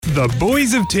The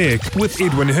Boys of Tech with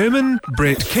Edwin Herman,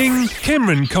 Brett King,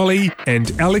 Cameron Colley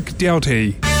and Alec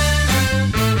Doughty.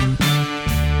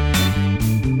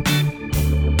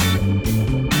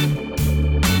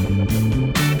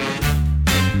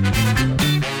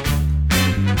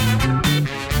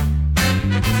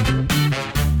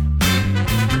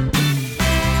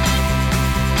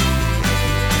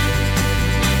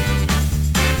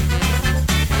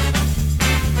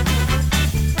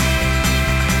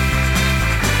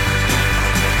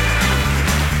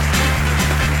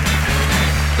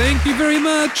 Thank you very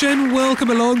much and welcome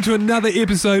along to another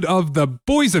episode of The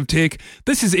Boys of Tech.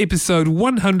 This is episode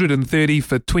 130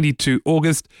 for 22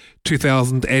 August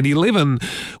 2011.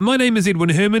 My name is Edwin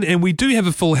Herman and we do have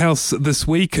a full house this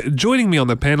week. Joining me on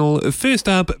the panel, first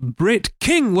up, Brett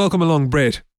King. Welcome along,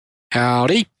 Brett.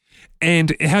 Howdy.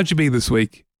 And how'd you be this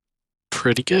week?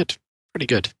 Pretty good.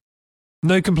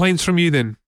 No complaints from you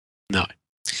then? No.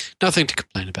 Nothing to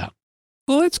complain about.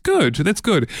 Well, that's good.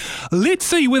 Let's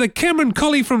see whether Cameron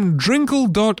Colley from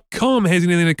Drinkle.com has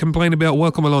anything to complain about.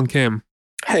 Welcome along, Cam.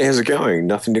 Hey, how's it going?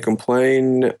 Nothing to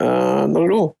complain. Not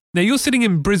at all. Now, you're sitting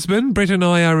in Brisbane. Brett and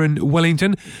I are in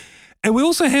Wellington. And we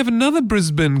also have another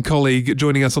Brisbane colleague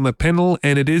joining us on the panel,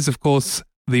 and it is, of course,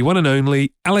 the one and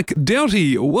only Alec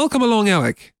Doughty. Welcome along,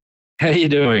 Alec. How you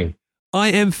doing? I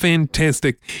am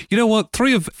fantastic. You know what?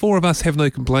 3 of 4 of us have no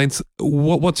complaints.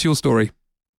 What's your story?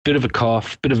 Bit of a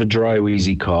cough, bit of a dry,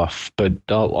 wheezy cough, but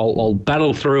I'll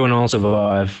battle through and I'll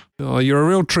survive. Oh, you're a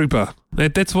real trooper.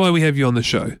 That's why we have you on the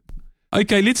show.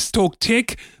 Okay, let's talk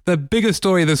tech. The biggest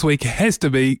story this week has to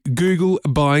be Google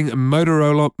buying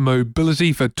Motorola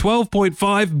Mobility for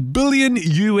 $12.5 billion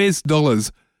US.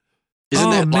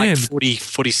 Isn't that like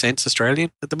 40 cents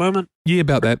Australian at the moment? Yeah,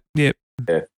 about that. Yeah.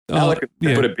 Alec,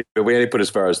 put a bit, but we only put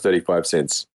as far as 35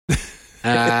 cents.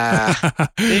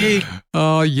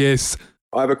 Oh, yes.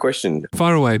 I have a question.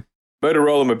 Fire away.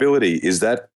 Motorola Mobility, is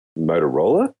that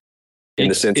Motorola? In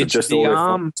the sense of just all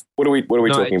arm. What are we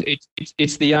talking about?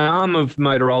 It's the arm of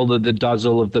Motorola that does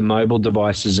all of the mobile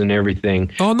devices and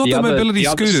everything. Oh, not the mobility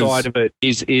scooters. The other side of it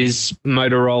is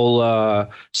Motorola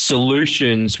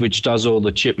Solutions, which does all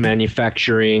the chip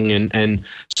manufacturing and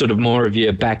sort of more of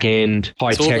your back end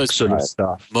high tech sort of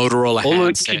stuff. Motorola all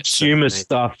handsets, the consumer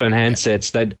stuff and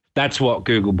handsets. That's what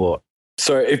Google bought.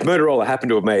 So if Motorola happened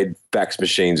to have made fax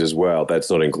machines as well,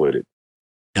 that's not included.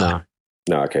 No.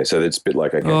 No, okay, so it's a bit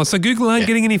like... Okay. Oh, so Google aren't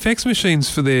getting any fax machines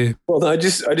for their... Well, no, I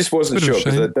just wasn't sure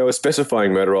because they were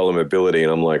specifying Motorola Mobility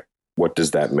and I'm like, what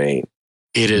does that mean?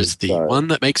 It is the one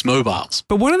that makes mobiles.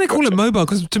 But why do they call it mobile?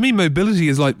 Because to me, mobility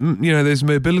is like, those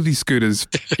mobility scooters.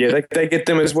 Yeah, they get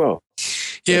them as well.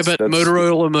 Yeah, but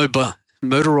Motorola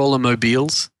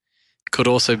mobiles could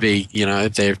also be,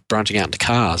 they're branching out into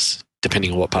cars,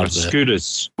 depending on what part of the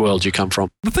scooters world you come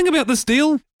from. The thing about this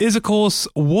deal is, of course,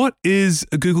 what is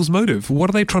Google's motive? What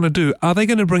are they trying to do? Are they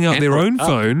going to bring out their own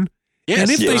phone? Yes. And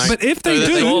if they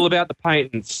do... It's all about the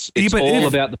patents. It's all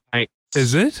about the patents.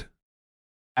 Is it?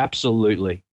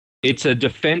 Absolutely. It's a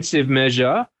defensive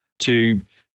measure to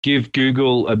give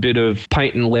Google a bit of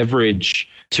patent leverage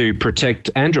to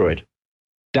protect Android.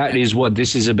 That is what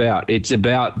this is about. It's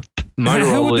about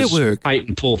Motorola's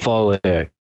patent portfolio.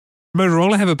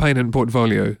 Motorola have a patent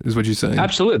portfolio, is what you're saying?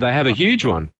 Absolutely. They have a huge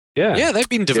one. Yeah. Yeah, they've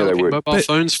been developing mobile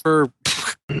phones for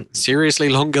seriously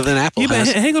longer than Apple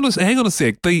has. But hang on a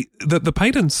sec. The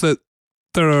patents that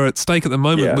are at stake at the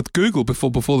moment with Google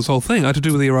before this whole thing are to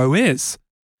do with their OS.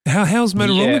 How's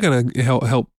Motorola going to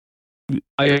help?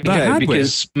 Okay,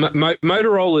 because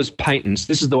Motorola's patents,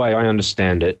 this is the way I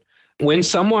understand it. When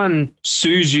someone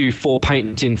sues you for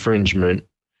patent infringement,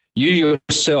 you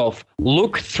yourself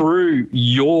look through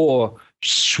your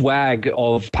swag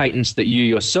of patents that you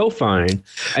yourself own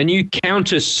and you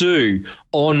counter-sue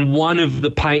on one of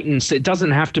the patents. It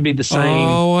doesn't have to be the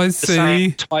same,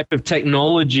 same type of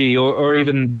technology or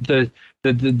even the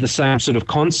same sort of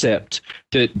concept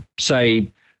that, say,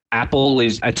 Apple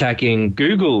is attacking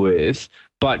Google with,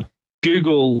 but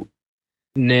Google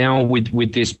now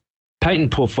with this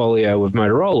patent portfolio of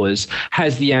Motorola's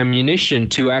has the ammunition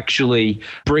to actually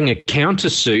bring a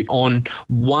countersuit on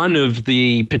one of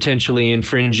the potentially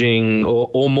infringing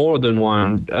or more than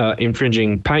one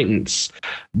infringing patents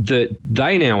that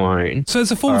they now own. So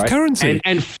it's a form of currency.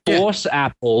 And force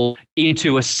Apple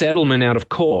into a settlement out of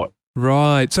court.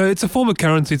 Right. So it's a form of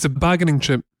currency. It's a bargaining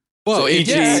chip. Well,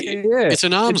 it's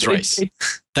an arms race.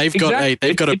 They've got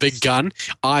a big gun.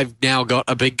 I've now got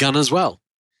a big gun as well.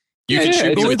 You can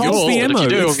shoot me with yours, but if you do, I'm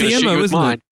going to shoot you with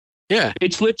mine. Yeah.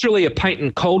 It's literally a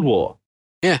patent Cold War.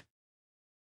 Yeah.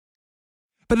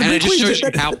 But and it just shows you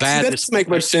how bad this makes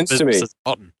much sense to me.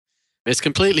 It's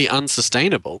completely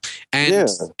unsustainable, and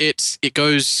it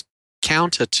goes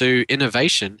counter to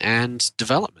innovation and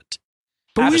development.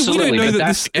 But absolutely, we don't know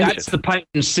that's the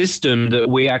patent system that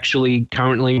we actually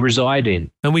currently reside in.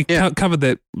 And we covered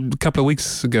that a couple of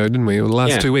weeks ago, didn't we? Or the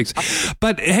last 2 weeks.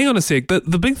 But hang on a sec.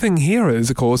 The big thing here is,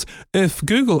 of course, if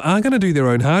Google are going to do their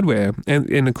own hardware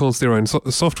and of course, their own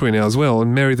software now as well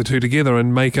and marry the two together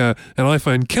and make an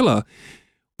iPhone killer,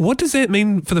 what does that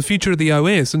mean for the future of the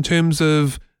OS in terms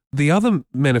of the other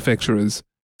manufacturers?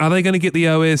 Are they going to get the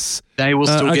OS? They will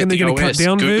still get the OS. Are they going to cut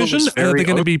down version? Are there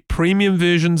going to be premium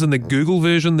versions and the Google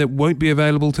version that won't be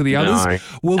available to the others?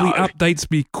 Will the updates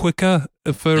be quicker?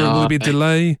 Will there be a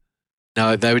delay?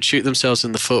 No, they would shoot themselves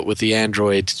in the foot with the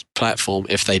Android platform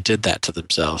if they did that to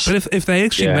themselves. But if they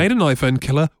actually made an iPhone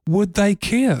killer, would they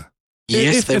care?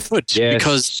 Yes, they would. Yes.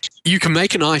 Because you can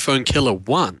make an iPhone killer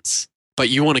once, but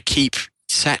you want to keep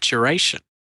saturation.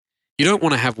 You don't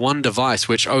want to have one device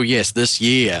which, this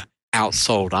year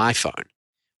outsold iPhone.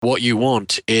 What you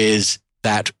want is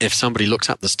that if somebody looks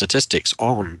up the statistics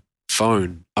on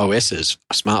phone OSs,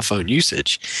 smartphone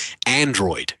usage,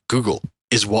 Android, Google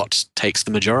is what takes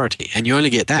the majority. And you only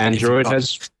get that Android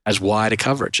has as wide a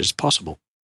coverage as possible.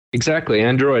 Exactly.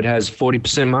 Android has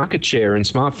 40% market share in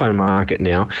smartphone market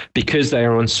now because they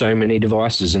are on so many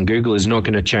devices, and Google is not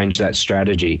going to change that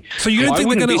strategy. So you don't think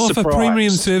they're going to offer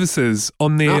premium services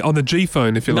on the G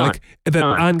phone, if you like, that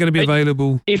aren't going to be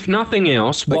available? If nothing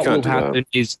else, what will happen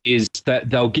is that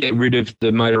they'll get rid of the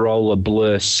Motorola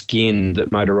Blur skin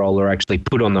that Motorola actually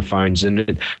put on the phones,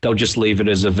 and they'll just leave it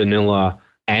as a vanilla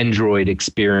Android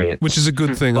experience, which is a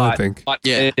good thing, I think. But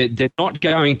they're not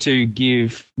going to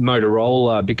give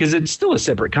Motorola, because it's still a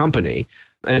separate company,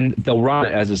 and they'll run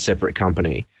it as a separate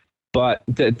company. But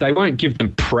they won't give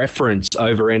them preference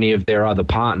over any of their other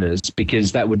partners,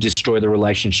 because that would destroy the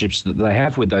relationships that they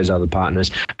have with those other partners,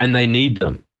 and they need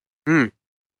them.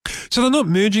 So they're not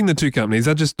merging the two companies;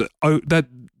 they're just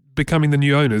becoming the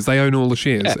new owners. They own all the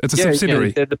shares. It's a subsidiary.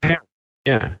 Yeah, they're the parent.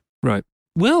 Yeah. Right.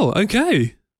 Well,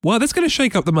 okay. Wow, that's going to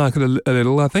shake up the market a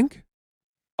little, I think.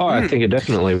 Oh, I think it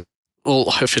definitely. Well,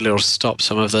 hopefully it'll stop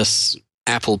some of this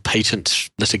Apple patent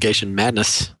litigation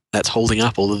madness that's holding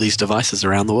up all of these devices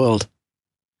around the world.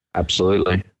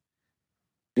 Absolutely.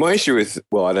 My issue with,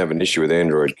 I don't have an issue with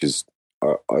Android because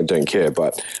I don't care,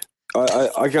 but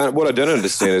I can't. What I don't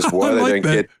understand is why they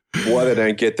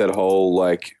don't get that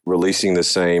whole releasing the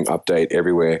same update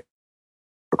everywhere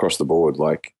across the board,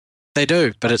 They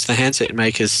do, but it's the handset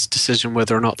maker's decision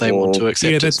whether or not they want to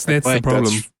accept it. That's the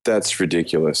problem. That's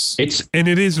ridiculous. It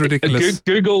is ridiculous.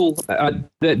 Google,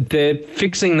 they're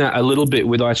fixing that a little bit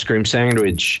with Ice Cream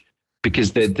Sandwich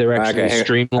because they're actually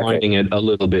streamlining it a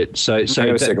little bit. So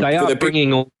they are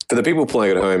bringing all. For the people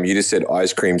playing at home, you just said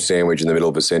ice cream sandwich in the middle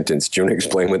of a sentence. Do you want to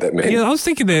explain what that meant? Yeah, I was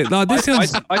thinking that. This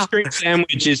sounds... Ice cream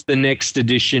sandwich is the next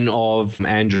edition of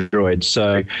Android.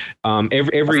 So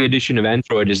every edition of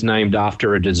Android is named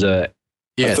after a dessert.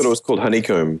 Yes. I thought it was called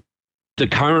honeycomb. The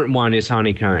current one is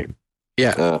honeycomb.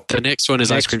 Yeah. The next one is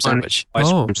ice cream sandwich.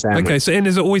 Okay. So, and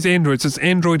there's always Android. So it's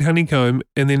Android honeycomb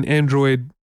and then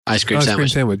Android ice cream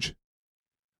sandwich.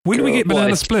 When do we get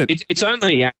Banana Split? It's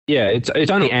only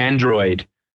Android.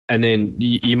 And then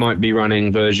you might be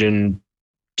running version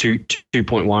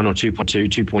 2.1 or 2.2,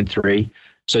 2.3.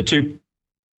 So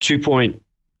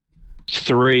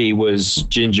 2.3 was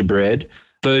gingerbread.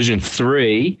 Version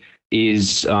 3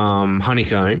 is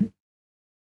honeycomb.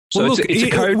 So well, it's a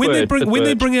code word. When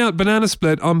they bring out Banana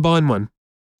Split, I'm buying one.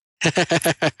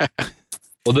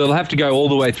 Well, they'll have to go all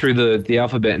the way through the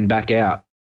alphabet and back out.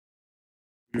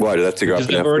 Why do they have to go up?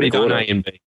 Because they've already done A and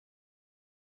B.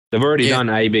 They've already done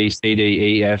A, B, C, D,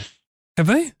 E, F. Have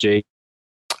they? G. Is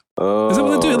that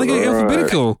what they're doing? They're getting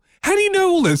alphabetical. How do you know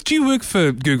all this? Do you work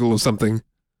for Google or something?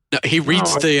 No, he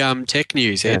reads the tech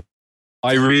news. Yeah.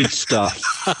 I read stuff.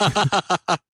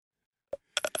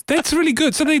 That's really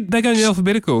good. So they're going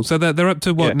alphabetical. So they're up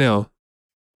to what now?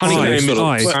 Honeycomb.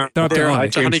 They're up to I.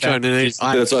 Honeycomb.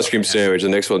 That's ice cream sandwich. The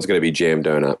next one's going to be jam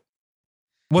donut.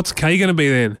 What's K going to be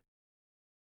then?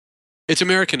 It's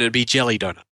American. It'd be jelly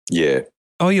donut. Yeah.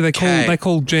 Oh yeah, they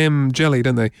call jam jelly,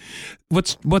 don't they?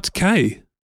 What's K?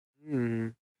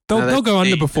 They'll go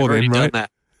under before then, right? The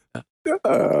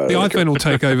iPhone will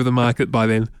take over the market by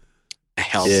then.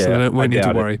 Hell yeah, so we don't need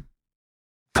to worry.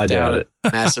 I doubt it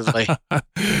massively. The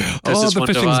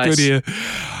fishing's good here.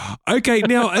 Okay,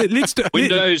 now let's do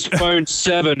Windows Phone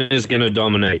 7 is going to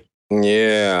dominate.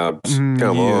 Yeah,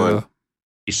 come on.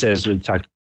 He says with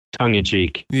tongue in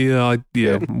cheek. Yeah,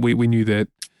 we knew that.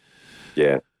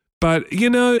 Yeah. But,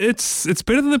 it's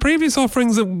better than the previous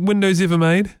offerings that Windows ever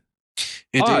made.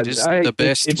 Indeed, it's the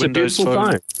best it's Windows a beautiful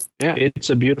phone. Yeah.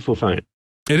 It's a beautiful phone.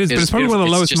 It is, but it's probably one of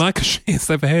the lowest market shares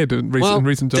they've had in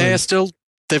recent times.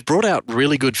 They've brought out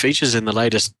really good features in the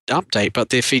latest update, but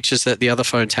they're features that the other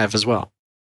phones have as well.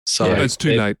 So it's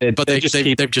too late. But they've just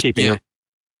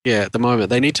at the moment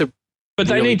they need to. But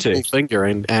they need to finger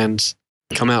and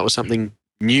come out with something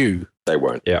new. They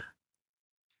won't. Yeah.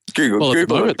 Google at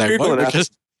the moment they won't because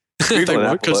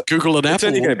Google and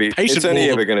Apple. It's only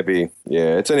ever going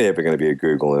to be a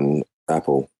Google and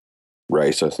Apple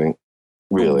race, I think.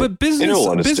 Really, but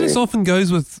business often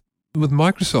goes with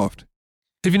Microsoft.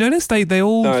 Have you noticed they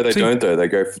all? No, they don't though. They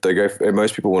go.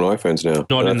 Most people want iPhones now.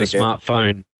 Not in the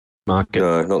smartphone market.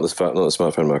 No, not the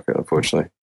smartphone market. Unfortunately.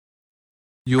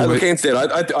 Look, instead,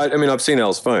 I mean, I've seen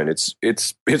Al's phone. It's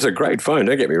a great phone.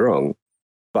 Don't get me wrong,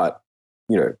 but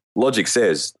logic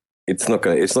says it's not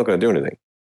going to do anything.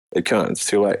 It can't. It's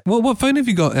too late. Well, what phone have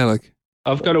you got, Alec?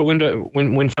 I've got a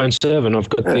Win Phone 7. I've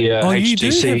got the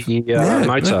HTC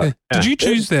Motor. Okay. Yeah. Did you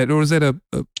choose that, or is that a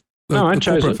I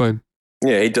chose corporate phone?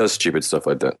 Yeah, he does stupid stuff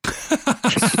like that.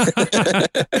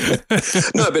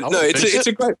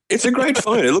 It's a great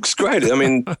phone. It looks great. I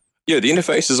mean, the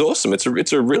interface is awesome.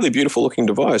 It's a really beautiful looking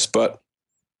device, but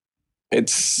I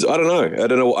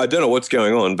don't know what's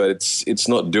going on, but it's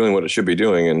not doing what it should be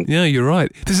doing. And yeah, you're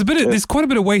right. There's quite a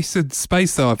bit of wasted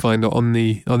space though, I find on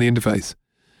the interface.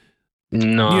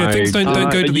 No, things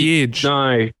don't go to the edge.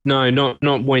 No,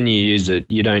 not when you use it.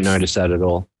 You don't notice that at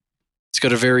all. It's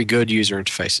got a very good user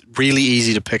interface. Really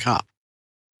easy to pick up.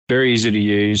 Very easy to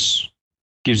use.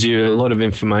 Gives you a lot of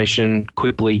information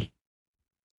quickly.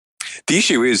 The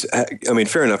issue is, I mean,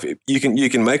 fair enough. You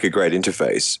can make a great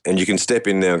interface, and you can step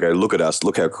in now and go, look at us,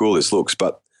 look how cool this looks.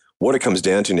 But what it comes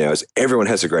down to now is everyone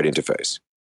has a great interface.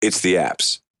 It's the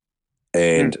apps,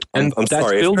 and I'm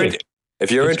sorry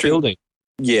if you're entering. Building.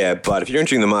 Yeah, but if you're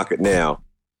entering the market now,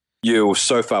 you're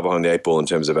so far behind the 8 ball in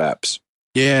terms of apps.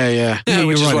 Yeah,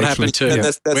 which is what happened to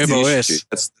WebOS.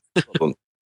 That's the problem.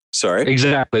 Sorry?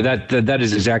 Exactly. That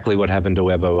is exactly what happened to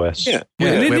WebOS. Yeah.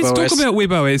 Let's talk about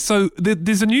WebOS. So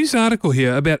there's a news article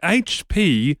here about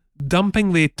HP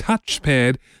dumping their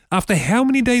touchpad after how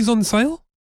many days on sale?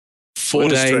 4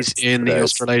 days in the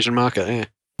Australasian market, yeah.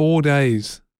 4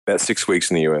 days. About 6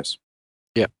 weeks in the US.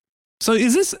 So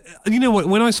is this,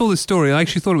 when I saw this story, I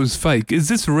actually thought it was fake. Is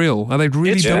this real? Are they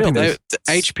really dumping this?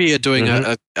 HP are doing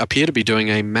appear to be doing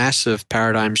a massive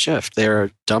paradigm shift. They're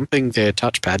dumping their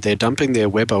touchpad. They're dumping their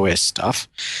WebOS stuff.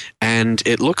 And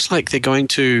it looks like they're going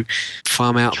to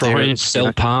farm out Try and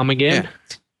sell Palm again? Yeah.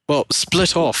 Well,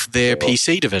 split off their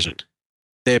PC division.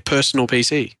 Their personal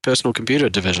computer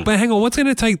division. But hang on, what's going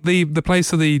to take the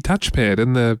place of the touchpad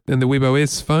in the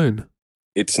WebOS phone?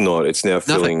 It's not. It's now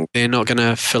filling. They're not going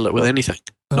to fill it with anything.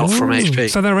 Not from HP.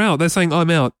 So they're out. They're saying, I'm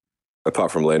out.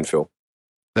 Apart from landfill.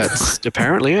 That's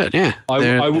apparently it, yeah.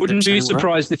 I wouldn't be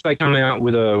surprised if they come out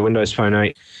with a Windows Phone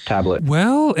 8 tablet.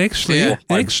 Well, actually,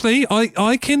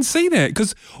 I can see that.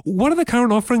 Because what are the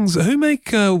current offerings? Who make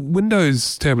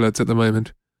Windows tablets at the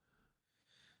moment?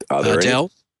 Are there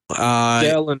Dell.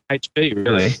 Dell and HP,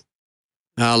 really.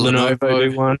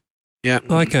 Lenovo do one. Yeah.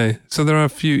 Okay. So there are a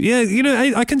few.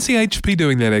 Yeah, I can see HP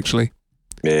doing that, actually.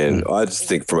 Man, I just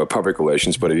think from a public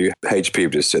relations point of view, HP have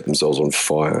just set themselves on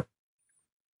fire.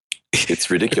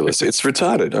 It's ridiculous. It's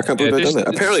retarded. I can't believe they've done that.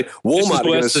 Apparently, Walmart are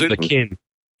going to sue them.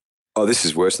 Oh, this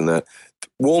is worse than that.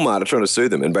 Walmart are trying to sue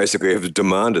them and basically have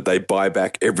demanded they buy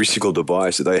back every single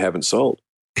device that they haven't sold.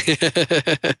 It's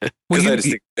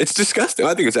disgusting.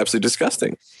 I think it's absolutely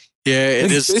disgusting. Yeah,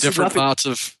 it is different parts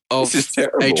of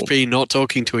HP not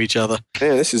talking to each other.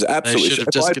 Yeah, this is absolutely. They should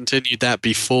have discontinued that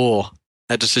before.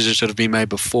 That decision should have been made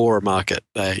before a market.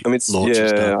 I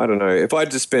don't know. If I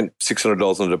just spent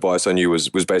 $600 on a device I knew was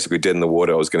basically dead in the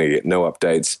water, I was going to get no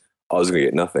updates. I was going to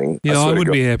get nothing. Yeah, I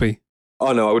wouldn't be happy.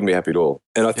 Oh no, I wouldn't be happy at all.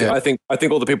 And I think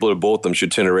all the people who bought them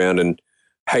should turn around and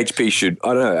HP should.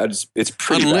 I don't know. It's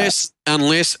pretty unless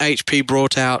HP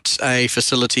brought out a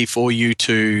facility for you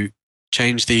to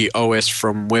change the OS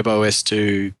from WebOS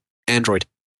to Android,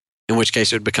 in which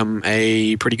case it would become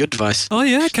a pretty good device. Oh,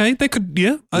 yeah, okay. They could,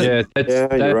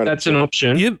 that's an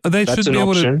option. Yep, they should be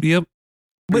able to, yep.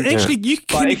 But actually,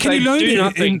 can you load it?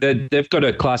 Nothing, they've got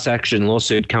a class action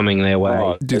lawsuit coming their way.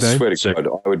 Oh, I swear to God,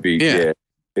 I would be,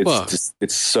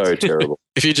 it's so terrible.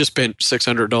 If you just spent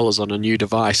 $600 on a new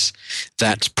device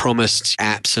that promised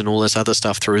apps and all this other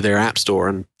stuff through their app store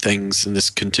and things and this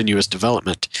continuous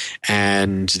development,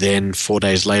 and then 4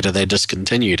 days later they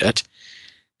discontinued it,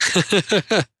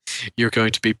 you're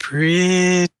going to be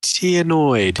pretty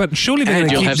annoyed. But surely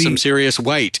you'll have some serious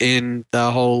weight in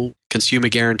the whole consumer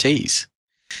guarantees.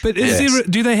 But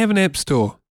do they have an app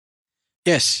store?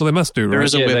 Yes. Well, they must do, right? There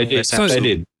is a WebOS app. They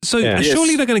did. So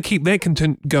surely they're going to keep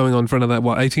that going on for another,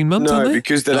 18 months, No, are they?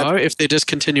 because if they're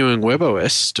discontinuing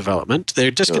WebOS development,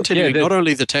 they're discontinuing not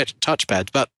only the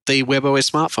touchpads, but the WebOS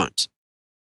smartphones.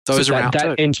 Those are out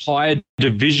that too. entire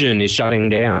division is shutting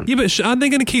down. Yeah, but aren't they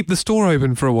going to keep the store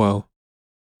open for a while?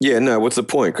 Yeah, no, what's the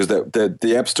point? Because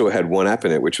the App Store had one app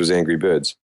in it, which was Angry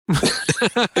Birds.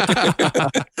 That'd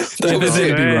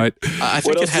be right. I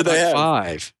think it had like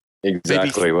 5.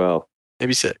 Exactly,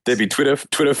 Maybe 6. There'd be Twitter,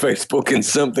 Facebook, and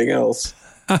something else.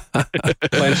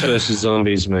 Plants vs.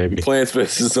 Zombies, maybe. Plants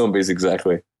vs. Zombies,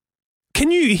 exactly.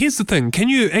 Here's the thing, can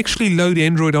you actually load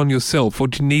Android on yourself, or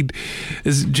do you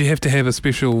have to have a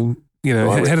special,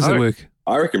 how does it work?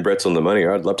 I reckon Brett's on the money.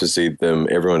 I'd love to see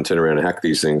everyone turn around and hack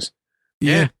these things.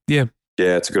 Yeah. Yeah,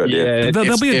 it's a good idea. Yeah,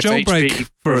 there'll be a jailbreak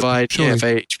for it. If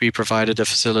HP provided a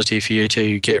facility for you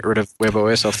to get rid of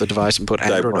WebOS off the device and put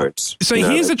Android on. So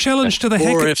here's a challenge to the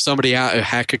hacker. Or if somebody a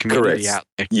hacker community out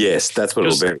there. Yes, that's what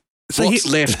it'll be. So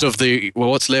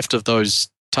what's left of those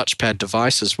touchpad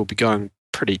devices will be going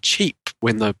pretty cheap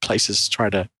when the places try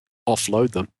to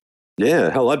offload them.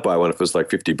 Yeah, hell, I'd buy one if it was like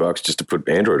 $50 just to put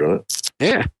Android on it.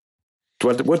 Yeah.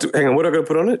 Hang on, what am I going to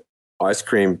put on it? Ice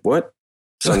cream, what?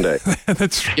 Sundae.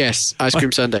 Yes, ice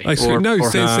cream sundae. Ice cream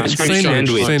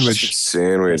sandwich.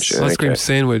 Sandwich. Ice cream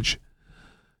sandwich.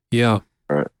 Yeah.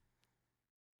 All right.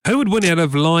 Who would win out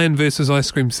of lion versus ice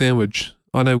cream sandwich?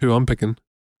 I know who I'm picking.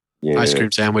 Yeah. Ice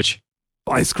cream sandwich.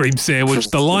 Ice cream sandwich.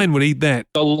 The lion would eat that.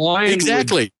 The lion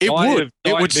exactly. It would.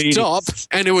 It would stop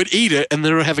and it would eat it, and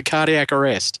then it would have a cardiac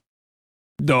arrest.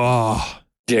 Oh.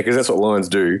 Yeah, because that's what lions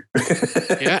do.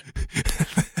 Yeah.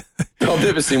 I've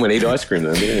never seen one eat ice cream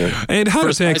though. Yeah. And heart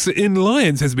attacks in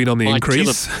lions has been on the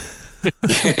increase.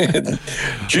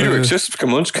 Due to excessive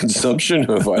consumption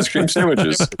of ice cream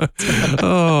sandwiches.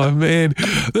 Oh, man.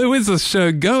 Where's the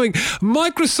show going?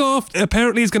 Microsoft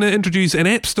apparently is going to introduce an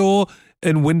app store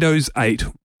in Windows 8.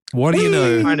 What do you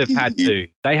know? Kind of had to.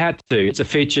 They had to. It's a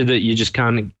feature that you just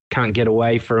can't get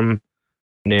away from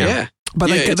now. Yeah. But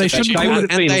they shouldn't call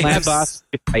it. If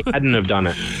they hadn't have done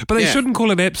it. But they shouldn't call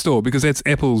it App Store because that's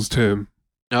Apple's term.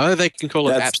 No, they can call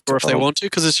it App Store if they want to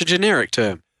because it's a generic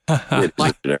term.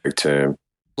 Generic term.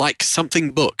 Like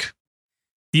something book.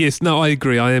 Yes, no, I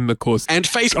agree. I am, of course. And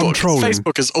Facebook.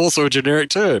 Facebook is also a generic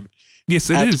term. Yes,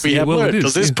 it is. It is.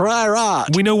 Because there's prior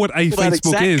art. We know what a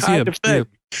Facebook is.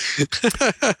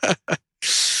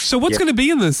 So what's going to be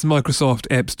in this Microsoft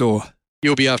App Store?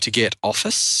 You'll be able to get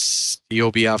Office.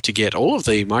 You'll be able to get all of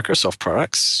the Microsoft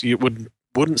products. It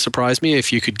wouldn't surprise me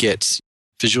if you could get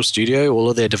Visual Studio, all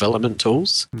of their development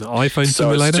tools. The iPhone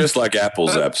simulator. It's just like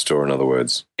Apple's App Store, in other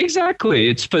words. Exactly.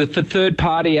 It's for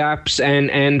third-party apps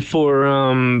and for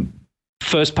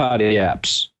first-party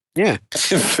apps. Yeah.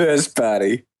 First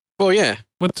party. Well, yeah.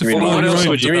 What else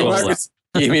would you call that?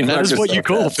 You mean that is what you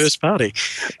call apps. first party.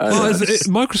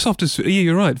 Microsoft is,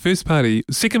 you're right, first party.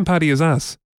 Second party is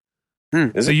us.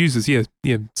 Is the it? users,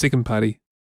 yeah, second party.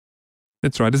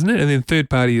 That's right, isn't it? And then third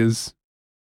party is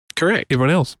correct.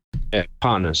 Everyone else. Yeah,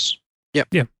 partners. Yep.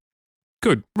 Yeah.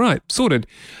 Good. Right. Sorted.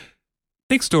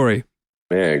 Next story.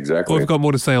 Yeah, exactly. Well, I've got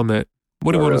more to say on that.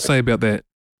 What do you want to say about that?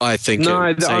 I think it's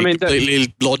a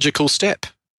completely logical step.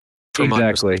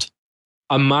 Exactly.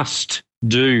 A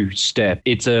must-do step.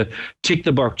 It's a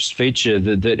tick-the-box feature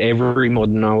that every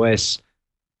modern OS,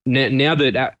 now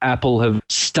that Apple have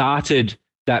started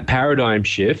that paradigm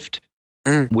shift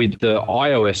with the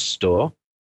iOS store,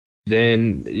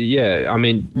 then, yeah, I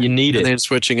mean, you need it. And then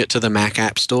switching it to the Mac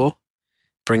App Store,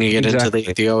 bringing it into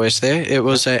the OS there, it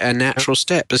was a natural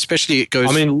step, especially it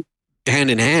goes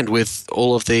hand in hand with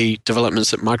all of the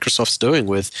developments that Microsoft's doing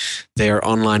with their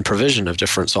online provision of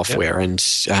different software and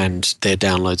their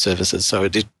download services. So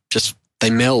they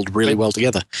meld really well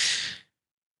together.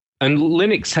 And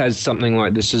Linux has something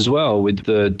like this as well with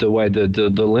the way the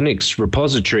Linux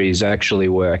repositories actually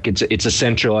work. It's a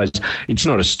centralized. It's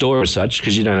not a store as such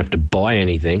because you don't have to buy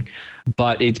anything,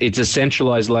 but it's a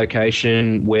centralized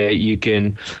location where you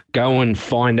can go and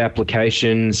find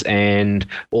applications, and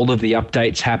all of the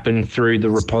updates happen through the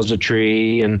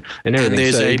repository and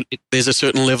everything. And there's a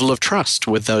certain level of trust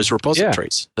with those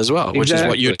repositories as well, which is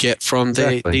what you'd get from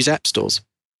these app stores.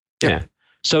 Yeah.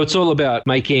 So it's all about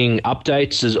making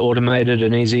updates as automated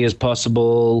and easy as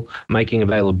possible, making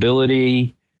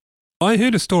availability. I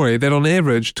heard a story that on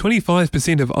average,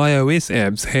 25% of iOS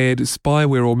apps had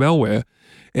spyware or malware,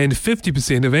 and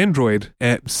 50% of Android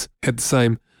apps had the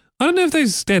same. I don't know if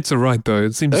those stats are right, though.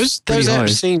 It seems those high.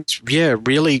 apps seem,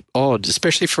 really odd,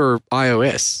 especially for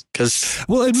iOS.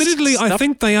 Well, admittedly, I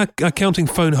think they are counting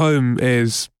Phone Home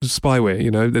as spyware.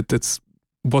 You know, that's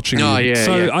watching you. I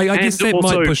guess that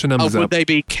also, might push the numbers up. Would they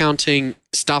be counting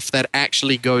stuff that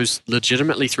actually goes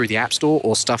legitimately through the App Store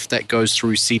or stuff that goes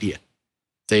through Cydia?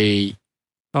 The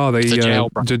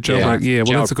jailbreak. Yeah,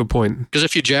 well, that's a good point. Because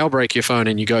if you jailbreak your phone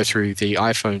and you go through the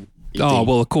iPhone...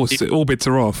 of course, all bets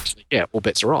are off. Yeah, all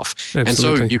bets are off. Absolutely. And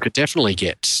so you could definitely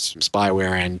get some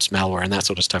spyware and malware and that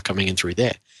sort of stuff coming in through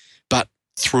there. But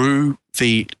through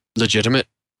the legitimate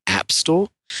App Store,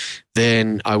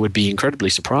 then I would be incredibly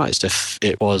surprised if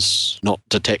it was not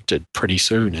detected pretty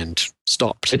soon and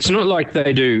stopped. It's not like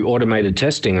they do automated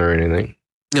testing or anything.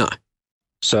 No.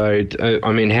 So,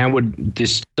 how would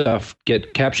this stuff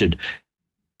get captured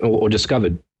or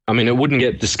discovered? I mean, it wouldn't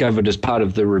get discovered as part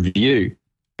of the review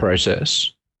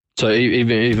process. So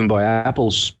even by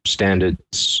Apple's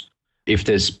standards, if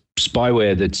there's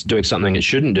spyware that's doing something it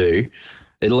shouldn't do,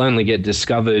 it'll only get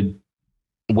discovered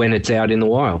when it's out in the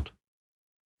wild.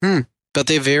 But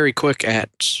they're very quick at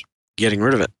getting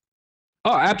rid of it.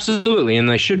 Oh, absolutely, and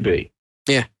they should be.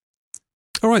 Yeah.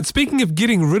 All right, speaking of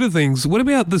getting rid of things, what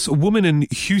about this woman in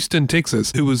Houston,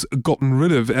 Texas, who was gotten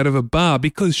rid of out of a bar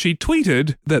because she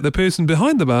tweeted that the person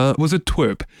behind the bar was a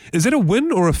twerp? Is that a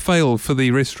win or a fail for the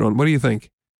restaurant? What do you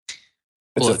think?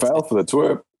 It's a fail for the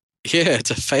twerp. Yeah, it's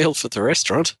a fail for the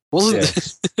restaurant, wasn't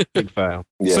it? Big fail.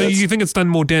 Yeah, so you think it's done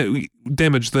more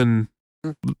damage than...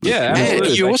 Yeah,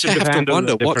 absolutely. You also have to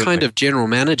wonder what kind of general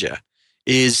manager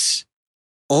is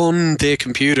on their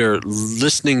computer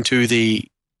listening to the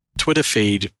Twitter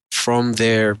feed from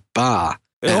their bar.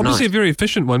 Obviously, a very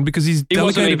efficient one because he's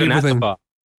delegated everything.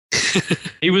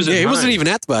 He was. He wasn't even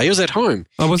at the bar. He was at home.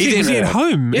 Oh, was he at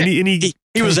home? Yeah,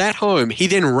 he was at home. He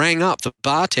then rang up the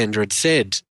bartender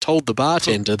and told the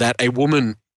bartender that a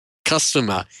woman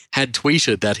customer had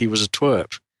tweeted that he was a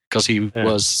twerp because he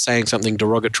was saying something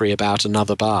derogatory about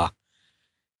another bar.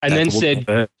 And then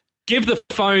said, "Give the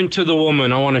phone to the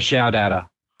woman. I want to shout at her."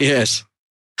 Yes.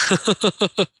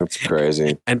 That's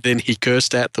crazy. And then he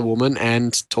cursed at the woman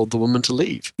and told the woman to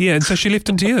leave. Yeah, and so she left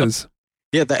in tears.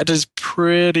 Yeah, that is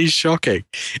pretty shocking,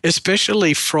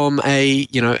 especially from a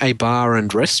bar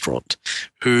and restaurant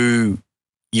who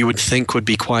you would think would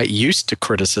be quite used to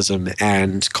criticism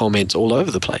and comments all over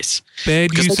the place.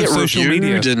 Bad use of social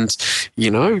media.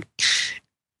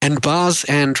 And bars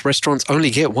and restaurants only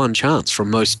get one chance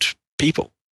from most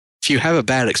people. If you have a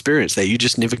bad experience there, you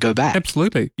just never go back.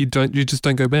 Absolutely. You just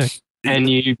don't go back. And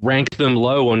you rank them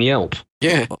low on Yelp.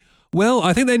 Yeah. Well,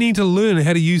 I think they need to learn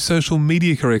how to use social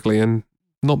media correctly and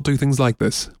not do things like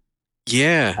this.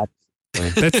 Yeah.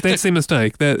 That's their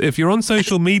mistake. That if you're on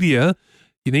social media,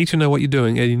 you need to know what you're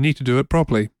doing and you need to do it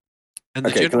properly. And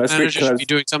the general manager should be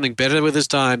doing something better with his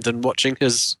time than watching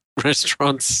his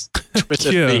restaurant's Twitter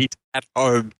feed at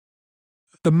home.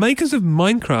 The makers of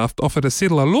Minecraft offered to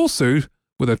settle a lawsuit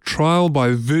with a trial by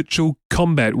virtual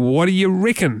combat. What do you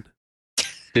reckon?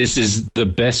 This is the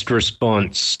best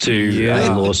response to a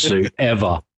lawsuit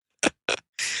ever.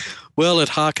 Well, it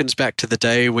harkens back to the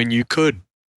day when you could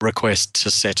request to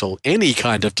settle any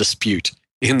kind of dispute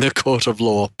in the court of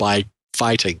law by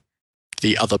fighting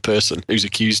the other person who's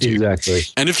accused you. Exactly.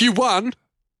 And if you won,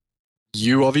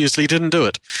 you obviously didn't do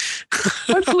it.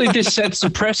 Hopefully this sets a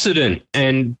precedent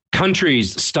and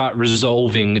countries start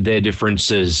resolving their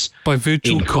differences by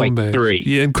virtual combat. 3,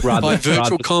 yeah, by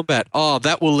virtual combat. Oh,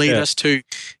 that will lead us to,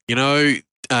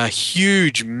 a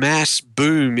huge mass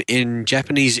boom in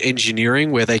Japanese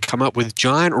engineering where they come up with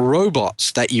giant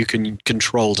robots that you can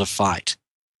control to fight.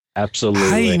 Absolutely.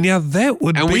 Hey, now that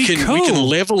would be cool. We can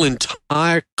level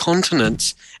entire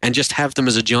continents and just have them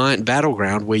as a giant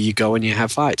battleground where you go and you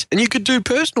have fights. And you could do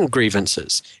personal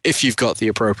grievances if you've got the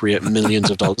appropriate millions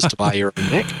of dollars to buy your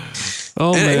own mech.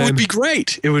 Oh, man. It would be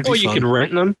great. It would be fun. You could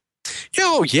rent them.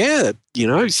 Yeah,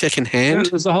 secondhand.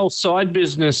 There's a whole side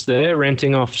business there,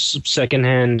 renting off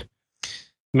secondhand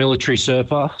military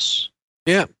surplus.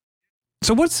 Yeah.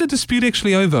 So what's the dispute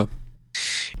actually over?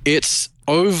 It's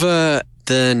over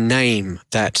the name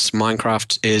that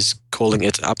Minecraft is calling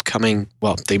its upcoming,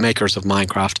 the makers of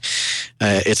Minecraft,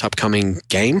 its upcoming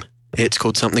game. It's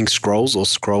called something Scrolls or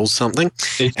Scrolls something.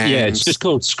 It's just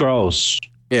called Scrolls.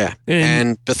 Yeah.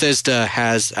 And Bethesda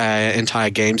has an entire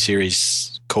game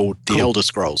series called The Elder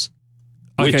Scrolls.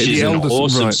 Which is an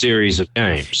awesome series of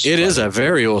games. It is a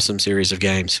very awesome series of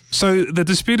games. So the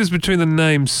dispute is between the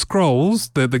name Scrolls,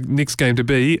 the next game to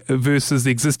be, versus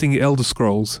the existing Elder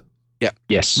Scrolls. Yeah.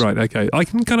 Yes. Right, okay. I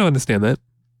can kind of understand that.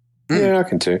 Yeah, I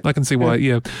can too. I can see why,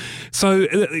 yeah. So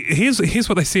here's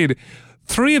what they said.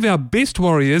 3 of our best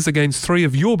warriors against 3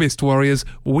 of your best warriors.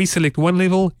 We select one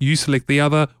level, you select the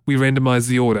other, we randomise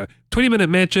the order. 20-minute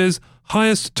matches,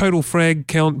 highest total frag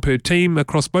count per team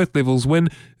across both levels win.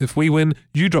 If we win,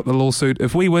 you drop the lawsuit.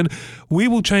 If we win, we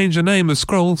will change the name of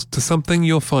Scrolls to something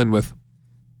you're fine with.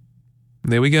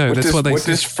 There we go. That's what they say. What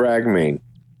does frag mean?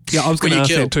 Yeah, I was going to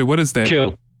ask that too. What is that?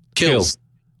 Kills.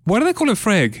 Why do they call it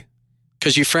frag?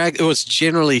 Because you frag. Oh, it's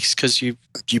generally because you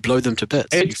blow them to bits.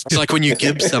 It's like when you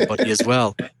give somebody as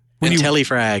well. When you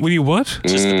telefrag. When you what?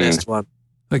 Just the best one.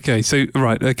 Okay, so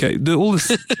right, okay. All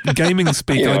this gaming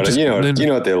speak. You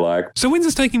know what they're like. So when's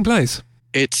this taking place?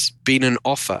 It's been an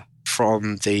offer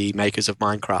from the makers of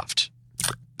Minecraft.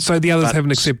 So the others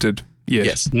haven't accepted yet?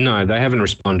 Yes. No, they haven't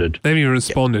responded. They haven't even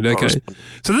responded. Okay.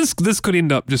 So this could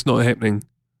end up just not happening.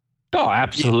 Oh,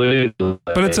 absolutely.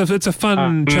 But it's a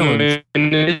fun challenge.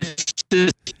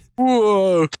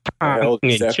 Whoa.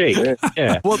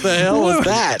 Yeah. What the hell was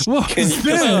that? What was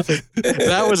that?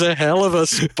 That was a hell of a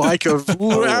spike of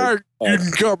where are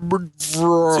you coming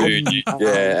from?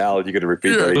 Yeah, Al, you got to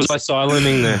repeat that. Was I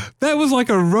silencing there? That was like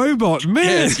a robot, man.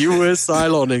 Yes, you were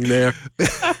silencing there.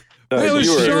 That was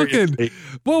shocking.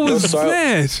 What was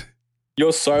that?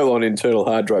 Your Cylon internal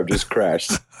hard drive just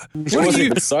crashed. It wasn't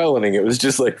even silencing. It was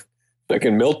just like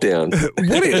fucking meltdown.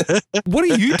 What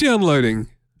are you downloading?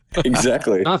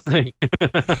 Exactly. Nothing.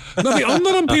 I'm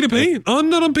not on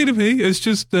P2P. It's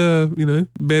just,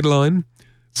 bad line.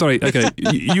 Sorry. Okay.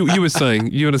 You were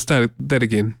saying, you want to start that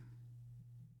again?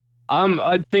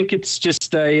 I think it's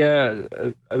just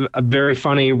a very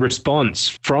funny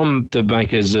response from the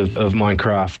makers of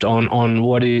Minecraft on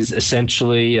what is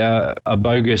essentially a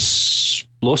bogus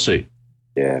lawsuit.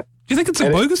 Yeah. You think it's a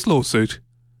bogus lawsuit?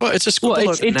 Well, it's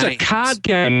a card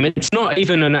game. It's not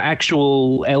even an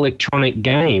actual electronic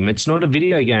game. It's not a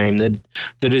video game that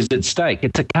is at stake.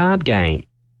 It's a card game.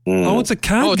 Mm. Oh, it's a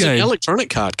card game. It's an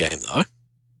electronic card game, though.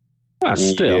 Well,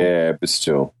 still. Yeah, but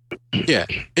still. Yeah,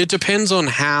 it depends on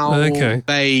how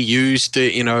they use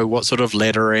the, what sort of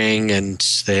lettering and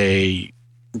the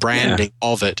branding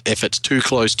of it. If it's too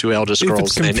close to Elder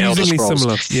Scrolls, then Elder Scrolls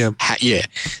similar.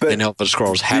 Then Elder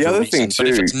Scrolls have the other a reason. thing too, but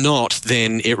if it's not,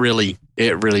 then it really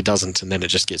doesn't, and then it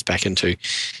just gets back into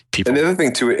people. And the other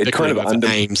thing too, it kind of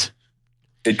names.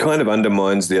 It kind of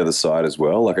undermines the other side as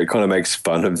well. Like it kind of makes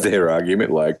fun of their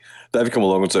argument. Like they've come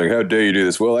along and saying, "How dare you do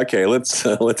this?" Well, okay, let's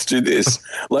do this.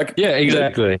 Like yeah,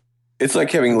 exactly. It's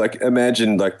like having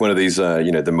imagine one of these, the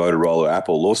Motorola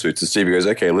Apple lawsuits, and Stevie goes,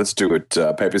 okay, let's do it,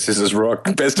 paper, scissors,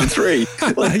 rock, best of 3.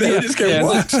 Just go,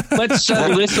 what? Let's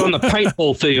settle this on the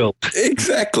paintball field.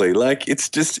 Exactly. Like, it's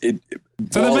just... So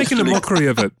they're making a mockery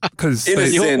of it. Because in a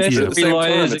sense, at the same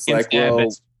time, it's like, well...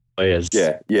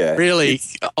 Yeah. Really?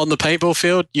 On the paintball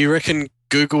field, you reckon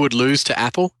Google would lose to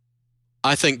Apple?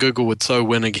 I think Google would so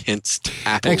win against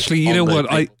Apple. Actually, you know what?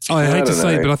 I hate to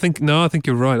say, but I think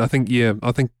you're right. I think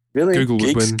really? Google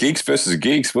would win. Geeks versus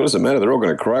geeks. What does it matter? They're all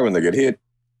going to cry when they get hit.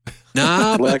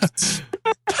 Nah, but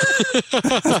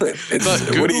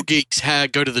Google geeks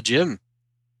go to the gym.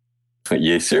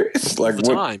 Yeah, serious? All the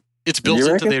time. It's built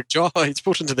into their job. It's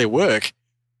built into their work.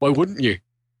 Why wouldn't you?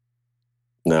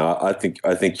 No, I think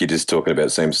you're just talking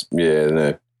about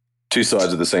two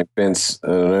sides of the same fence. I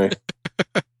don't know.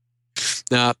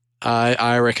 No,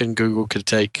 I reckon Google could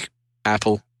take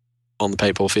Apple on the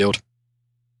paintball field.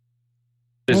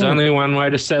 There's only one way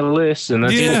to settle this, and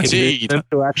that's looking them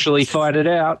to actually fight it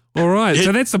out. All right,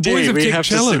 so that's the Boys of Tech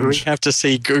challenge. We have to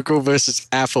see Google versus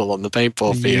Apple on the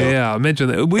paintball field. Yeah, imagine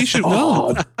that. We should.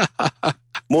 More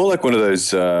like one of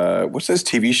those. What's those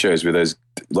TV shows where those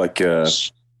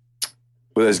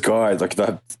where those guys they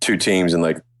have 2 teams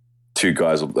and two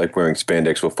guys wearing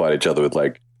spandex will fight each other with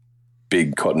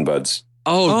big cotton buds.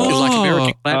 Like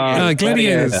American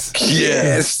Gladiators.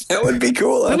 Yes, that would be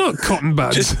cool. They're not cotton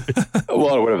buds.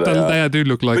 Whatever they are. They do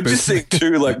look like. But just think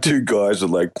two guys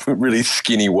with really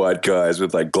skinny white guys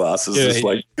with glasses, just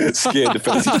scared to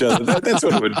face each other. That's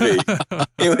what it would be.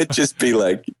 It would just be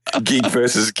geek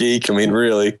versus geek. I mean,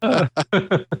 really.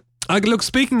 Look,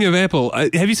 speaking of Apple,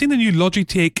 have you seen the new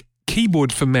Logitech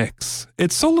keyboard for Macs?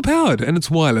 It's solar powered and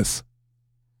it's wireless.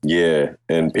 Yeah,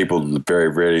 and people very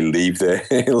rarely leave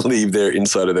their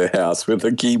inside of their house with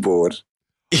a keyboard.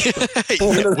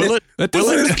 Will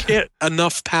it get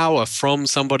enough power from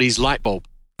somebody's light bulb?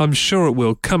 I'm sure it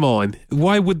will. Come on.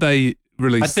 Why would they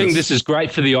release this? I think this is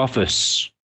great for the office,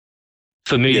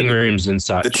 for meeting rooms and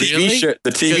such. The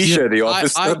TV show, The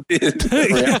Office.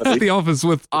 The Office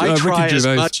with I try Ricky as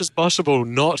Gervais. much as possible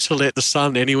not to let the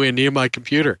sun anywhere near my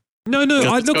computer. No, it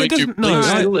doesn't.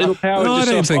 It'll power I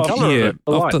don't think.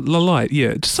 off the light.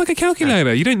 Yeah, just like a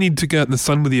calculator. You don't need to go out in the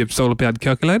sun with your solar-powered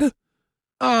calculator.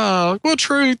 Oh, well,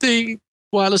 true. The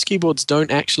wireless keyboards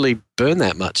don't actually burn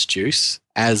that much juice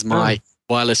as my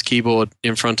wireless keyboard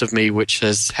in front of me, which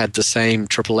has had the same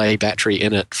AAA battery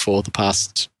in it for the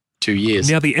past 2 years.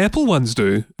 Now, the Apple ones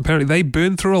do. Apparently, they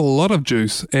burn through a lot of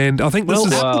juice. And I think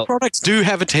Apple products do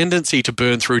have a tendency to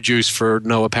burn through juice for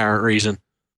no apparent reason.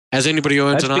 Has anybody who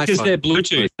owns an iPhone? That's because they're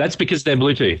Bluetooth. That's because they're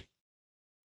Bluetooth.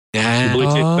 Yeah. The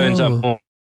Bluetooth burns up more.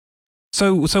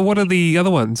 So what are the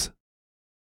other ones?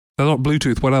 They're not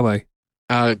Bluetooth. What are they?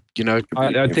 I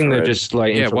think they're just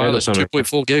like wireless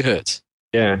 2.4 gigahertz.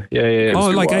 Yeah. Oh,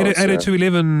 like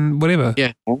 802.11, whatever.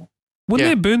 Yeah. Wouldn't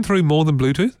they burn through more than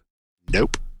Bluetooth?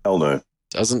 Nope. Hell no.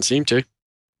 Doesn't seem to.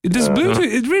 Does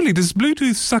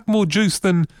Bluetooth suck more juice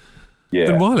than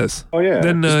wireless? Oh yeah.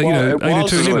 Than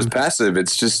wireless is 802.11. always passive.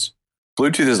 It's just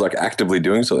Bluetooth is like actively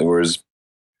doing something, whereas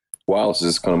wireless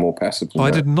is kind of more passive.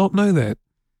 I did not know that.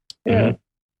 Yeah. Mm-hmm.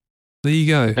 There you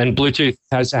go. And Bluetooth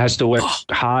has to work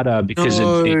harder because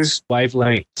its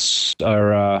wavelengths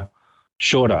are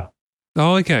shorter.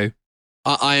 Oh, okay.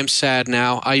 I am sad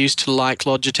now. I used to like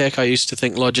Logitech. I used to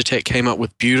think Logitech came up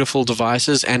with beautiful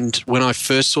devices. And when I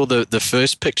first saw the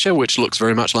first picture, which looks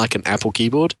very much like an Apple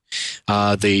keyboard,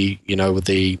 with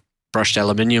the brushed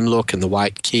aluminium look and the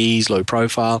white keys, low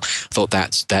profile, I thought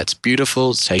that's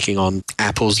beautiful. It's taking on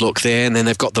Apple's look there. And then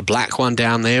they've got the black one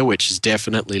down there, which is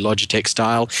definitely Logitech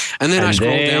style. And then I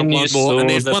scroll down one more, and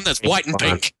there's one that's white and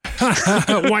pink.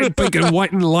 White and pink and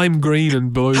white and lime green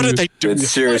and blue. How did they do it?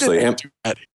 Seriously.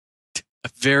 A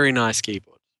very nice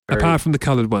keyboard. Apart from the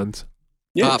coloured ones.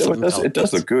 Yeah, it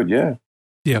does look good, yeah.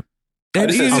 Yeah. I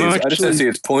just don't see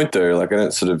its point, though. Like, I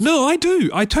don't sort of... No, I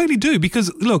do. I totally do.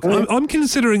 Because, look, I'm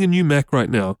considering a new Mac right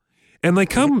now. And they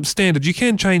come standard. You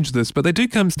can change this, but they do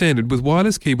come standard with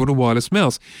wireless keyboard or wireless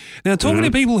mouse. Now, talking to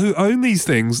people who own these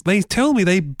things, they tell me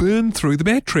they burn through the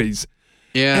batteries.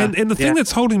 Yeah. And the thing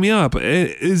that's holding me up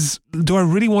is, do I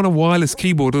really want a wireless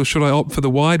keyboard or should I opt for the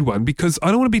wired one? Because I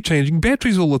don't want to be changing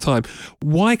batteries all the time.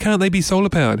 Why can't they be solar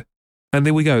powered? And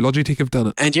there we go. Logitech have done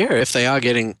it. And if they are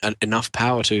getting enough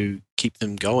power to keep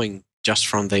them going just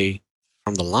from the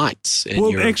lights in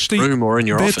your room or in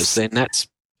your office, then that's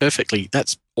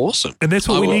awesome. And that's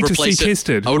what we need to see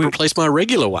tested. I would replace my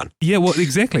regular one. Yeah, well,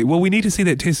 exactly. Well, we need to see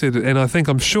that tested. And I think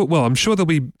I'm sure there'll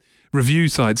be review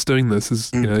sites doing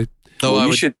this Though I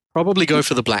would probably go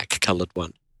for the black coloured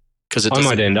one. Because I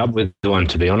might end up with the one,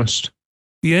 to be honest.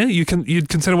 Yeah, you'd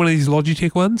consider one of these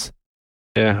Logitech ones?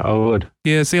 Yeah, I would.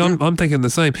 Yeah, see, I'm thinking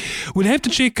the same. We'd have to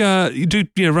check,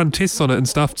 run tests on it and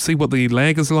stuff to see what the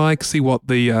lag is like, see what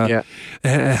the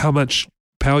how much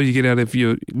power you get out of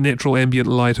your natural ambient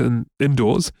light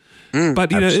indoors.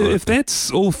 But if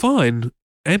that's all fine,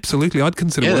 absolutely, I'd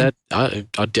consider one.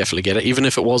 I'd definitely get it, even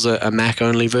if it was a Mac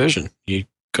only version. You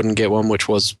couldn't get one which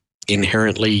was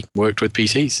inherently worked with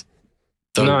PCs.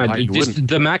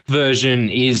 The Mac version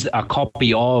is a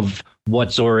copy of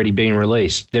what's already been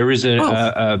released. There is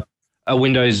a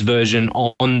Windows version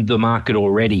on the market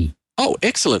already. Oh,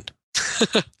 excellent.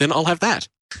 Then I'll have that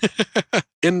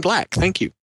in black. Thank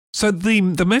you. So the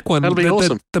Mac one, that'll be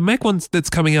awesome. The Mac one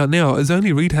that's coming out now is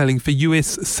only retailing for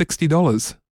US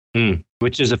 $60,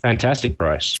 which is a fantastic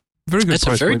price. Very good. That's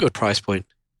a very good price point.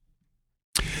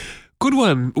 Good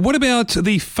one. What about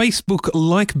the Facebook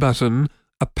like button?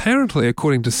 Apparently,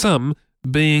 according to some,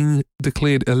 being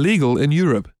declared illegal in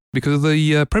Europe because of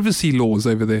the privacy laws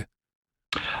over there.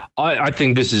 I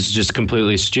think this is just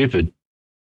completely stupid.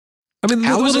 I mean,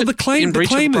 the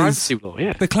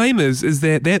claim is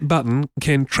that button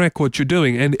can track what you're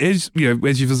doing, and as you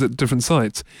visit different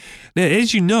sites. Now,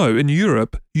 as you know, in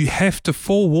Europe, you have to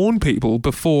forewarn people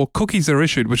before cookies are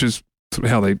issued, which is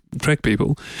how they track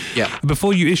people. Yeah.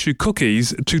 Before you issue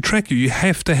cookies to track you, you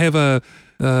have to have an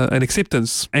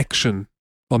acceptance action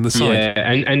on the site.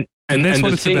 Yeah, and that's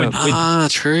what it's about.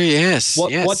 True. Yes.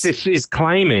 What this is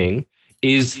claiming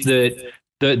is that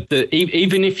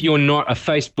even if you're not a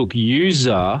Facebook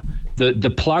user,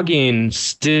 the plugin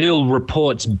still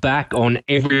reports back on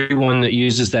everyone that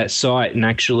uses that site and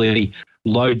actually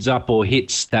loads up or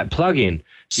hits that plugin.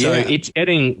 So it's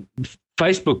getting.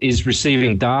 Facebook is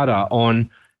receiving data on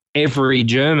every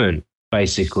German,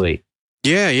 basically.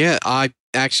 Yeah. I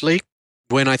actually,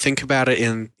 when I think about it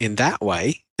in that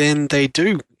way, then they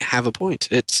do have a point.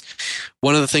 It's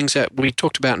one of the things that we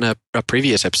talked about in a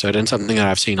previous episode, and something that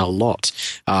I've seen a lot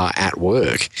at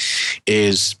work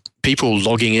is people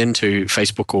logging into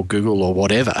Facebook or Google or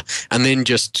whatever, and then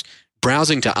just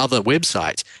browsing to other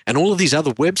websites, and all of these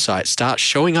other websites start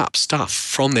showing up stuff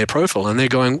from their profile, and they're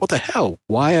going, what the hell?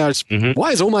 Why is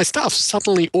all my stuff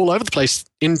suddenly all over the place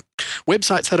in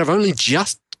websites that I've only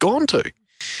just gone to?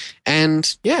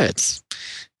 And there's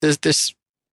this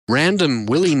random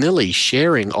willy-nilly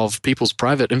sharing of people's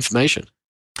private information.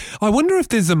 I wonder if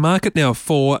there's a market now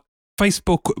for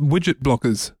Facebook widget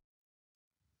blockers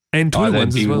and Twitter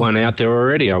ones as well. There'd be one out there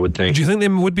already, I would think. Do you think there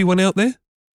would be one out there?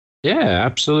 Yeah,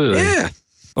 absolutely. Yeah.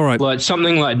 All right. Like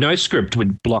something like NoScript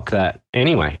would block that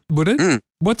anyway. Would it?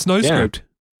 What's NoScript?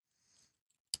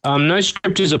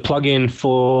 NoScript is a plugin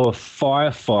for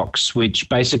Firefox, which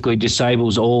basically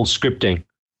disables all scripting.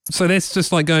 So that's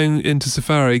just like going into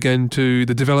Safari, going to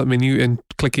the develop menu and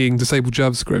clicking disable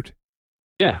JavaScript.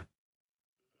 Yeah.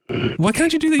 Why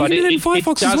can't you do that? You can do that in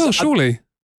Firefox as well, surely.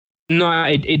 No,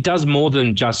 it does more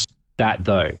than just that,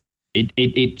 though.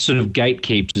 It sort of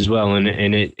gatekeeps as well, and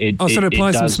it so it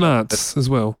applies some smarts as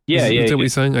well. Yeah, Is that what you're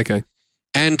saying? Okay.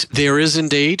 And there is a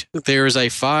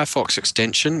Firefox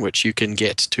extension which you can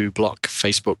get to block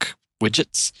Facebook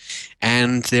widgets,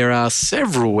 and there are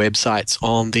several websites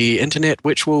on the internet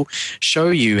which will show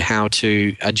you how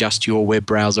to adjust your web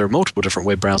browser, multiple different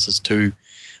web browsers, to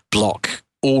block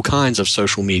all kinds of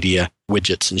social media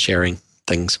widgets and sharing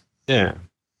things. Yeah.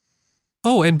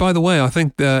 Oh, and by the way, I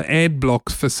think the ad block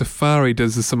for Safari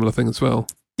does a similar thing as well.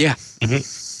 Yeah.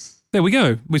 Mm-hmm. There we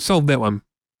go. We solved that one.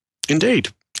 Indeed.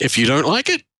 If you don't like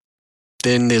it,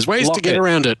 then there's ways to get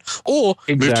around it. Or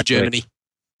move to Germany.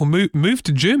 Or move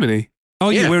to Germany.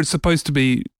 Oh, yeah, where it's supposed to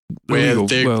be illegal.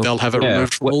 They'll have it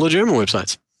removed from all the German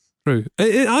websites. True.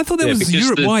 I thought that was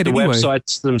Europe-wide anyway. The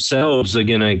websites themselves are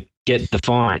going to get the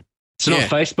fine. It's not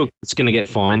Facebook that's going to get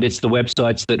fined. It's the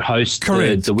websites that host the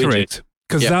widget. Correct.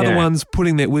 Because they're the ones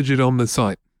putting that widget on the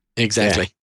site. Exactly.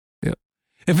 Yeah.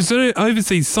 If it's an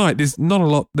overseas site, there's not a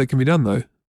lot that can be done, though.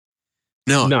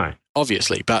 No.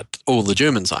 Obviously, but all the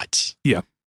German sites. Yeah.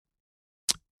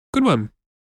 Good one.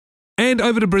 And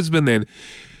over to Brisbane then.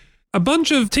 A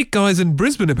bunch of tech guys in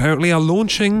Brisbane apparently are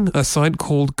launching a site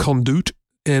called Conduit,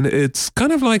 and it's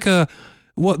kind of like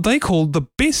what they call the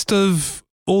best of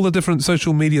all the different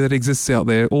social media that exists out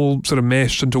there, all sort of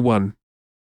mashed into one.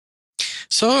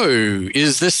 So,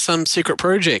 is this some secret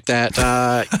project that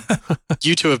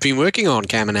you two have been working on,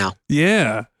 Cam and Al?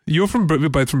 Yeah. You're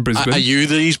both from Brisbane. Are you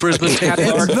these Brisbane tech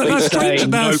guys?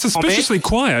 No, suspiciously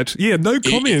quiet. Yeah, no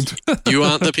comment. You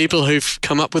aren't the people who've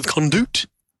come up with Conduit?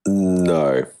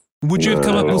 No. Would you have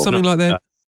come up with something like that?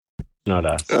 Not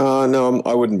us. No,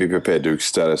 I wouldn't be prepared to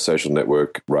start a social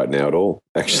network right now at all,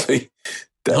 actually.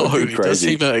 That would be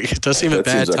crazy. It does seem a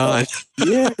bad time.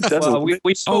 Yeah, it doesn't. Well,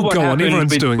 we saw what happened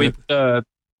everyone's doing it.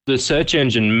 The search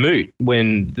engine Moot,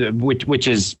 which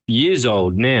is years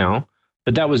old now,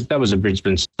 but that was a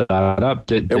Brisbane startup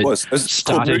that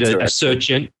started a search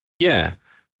engine. Yeah.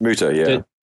 Mooter,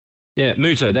 yeah.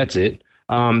 Mooter, that's it.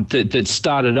 That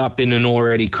started up in an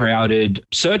already crowded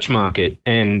search market,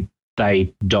 and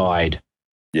they died.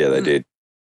 Yeah, they did.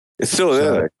 It's still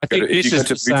there. I think this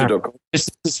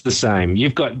is the same.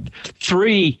 You've got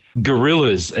three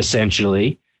gorillas,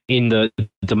 essentially, in the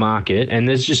market, and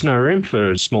there's just no room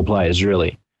for small players,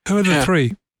 really. Who are the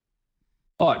three?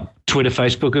 Oh, Twitter,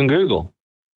 Facebook, and Google.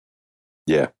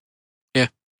 Yeah.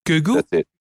 Google? That's it.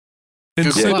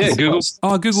 Google.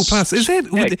 Oh, Google Plus. Is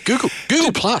that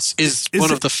Google Plus is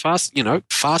one of the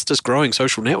fastest growing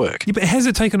social network. Yeah, but has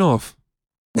it taken off?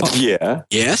 Yeah.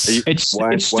 Yes. It's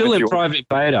still in private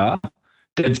beta.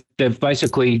 They've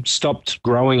basically stopped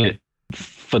growing it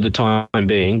for the time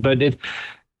being, but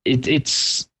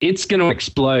it's going to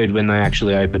explode when they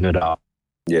actually open it up.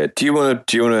 Yeah. Do you want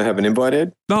to have an invite,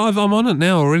 Ed? No, I'm on it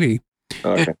now already.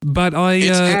 Okay. But I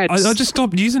just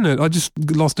stopped using it. I just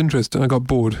lost interest and I got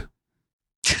bored.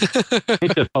 I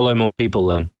need to follow more people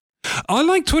then. I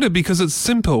like Twitter because it's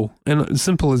simple, and it's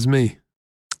simple as me.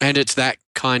 And it's that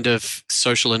kind of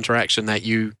social interaction that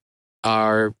you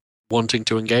are wanting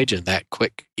to engage in, that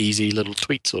quick, easy little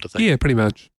tweet sort of thing. Yeah, pretty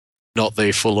much. Not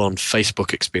the full-on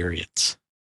Facebook experience.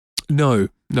 No.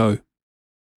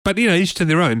 But, each to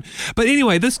their own. But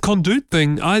anyway, this Conduit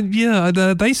thing,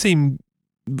 they seem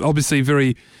obviously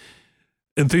very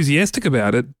enthusiastic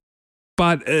about it.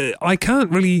 But I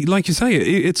can't really, like you say,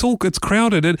 it's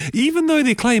crowded. And even though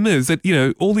their claim is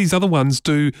that, all these other ones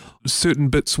do certain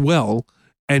bits well,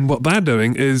 and what they're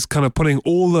doing is kind of putting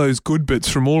all those good bits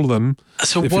from all of them.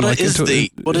 So what is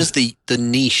the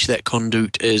niche that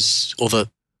Conduit is, or the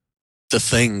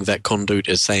thing that Conduit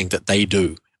is saying that they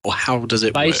do, or how does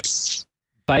it work?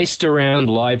 Based around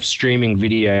live streaming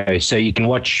video, so you can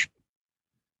watch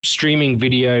streaming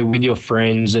video with your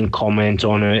friends and comment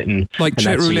on it and like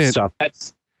chat roulette stuff.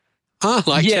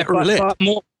 Chat roulette.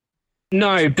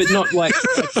 No, but not like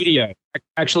video.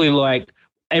 Actually, like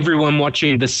everyone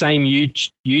watching the same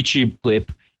YouTube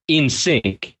clip in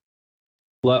sync,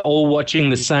 like all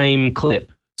watching the same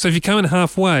clip. So if you come in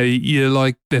halfway, you're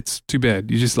like, that's too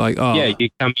bad. You're just like, oh. Yeah, you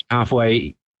come in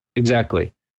halfway.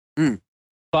 Exactly.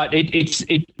 But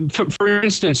for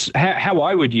instance, how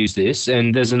I would use this,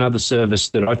 and there's another service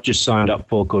that I've just signed up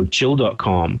for called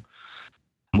chill.com,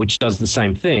 which does the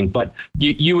same thing. But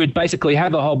you would basically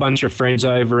have a whole bunch of friends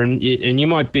over, and you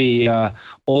might be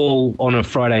all on a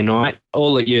Friday night,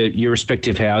 all at your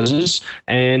respective houses,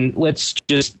 and let's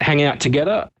just hang out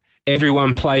together.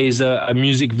 Everyone plays a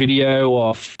music video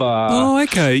off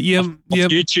YouTube,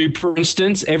 for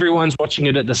instance. Everyone's watching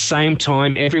it at the same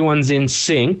time. Everyone's in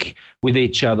sync with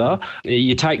each other.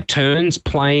 You take turns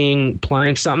playing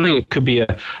something. It could be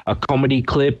a comedy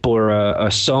clip or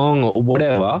a song or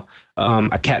whatever,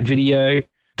 a cat video.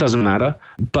 Doesn't matter.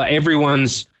 But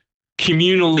everyone's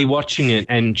communally watching it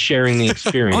and sharing the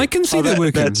experience. I can see that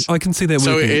working. I can see that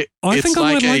working. I think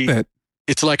I might like that.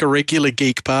 It's like a regular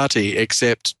geek party,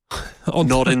 except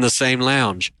not in the same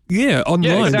lounge. Yeah, online.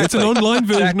 Yeah, exactly. It's an online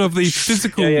version of the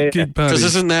physical geek party. Because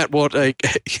isn't that what a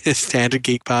standard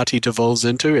geek party devolves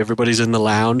into? Everybody's in the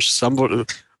lounge.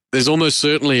 There's almost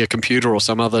certainly a computer or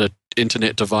some other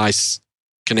internet device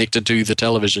connected to the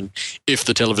television, if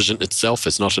the television itself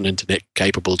is not an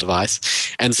internet-capable device.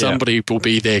 And somebody will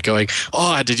be there going,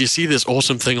 oh, did you see this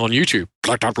awesome thing on YouTube?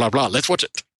 Blah, blah, blah, blah. Let's watch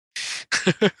it.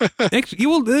 Actually,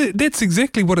 well, that's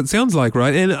exactly what it sounds like,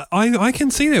 right? And I can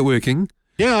see that working.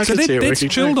 Yeah, I can see it working.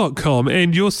 That's chill.com,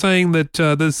 and you're saying that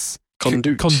this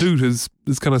Conduit is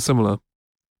kind of similar.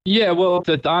 Yeah, well,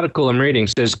 the article I'm reading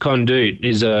says Conduit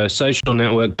is a social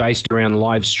network based around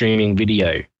live streaming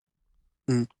video.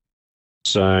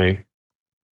 So,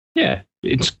 yeah,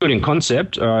 it's good in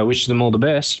concept. I wish them all the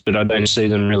best, but I don't see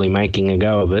them really making a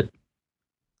go of it.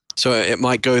 So it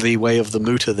might go the way of the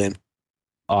Muta then.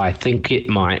 I think it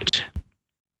might,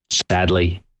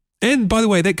 sadly. And by the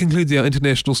way, that concludes our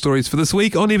international stories for this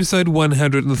week on episode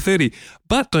 130.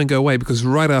 But don't go away, because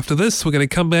right after this, we're going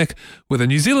to come back with a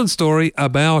New Zealand story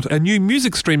about a new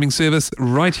music streaming service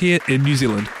right here in New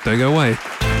Zealand. Don't go away.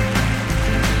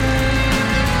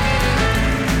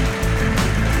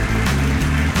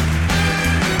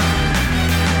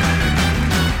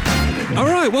 All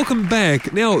right, welcome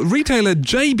back. Now, retailer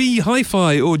JB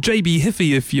Hi-Fi, or JB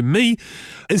Hi-Fi if you're me,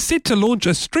 is set to launch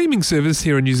a streaming service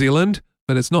here in New Zealand,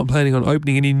 but it's not planning on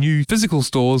opening any new physical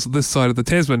stores this side of the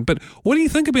Tasman. But what do you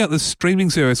think about this streaming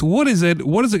service? What is it?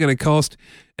 What is it going to cost?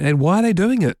 And why are they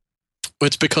doing it?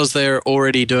 It's because they're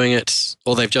already doing it,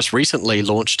 or they've just recently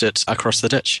launched it across the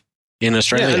ditch in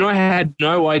Australia. Yeah, and I had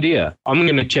no idea. I'm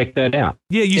going to check that out.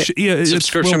 Yeah, you should. Yeah,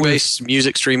 subscription-based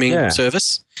music streaming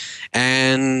service,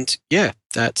 and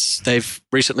they've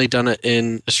recently done it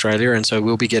in Australia, and so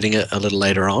we'll be getting it a little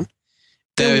later on.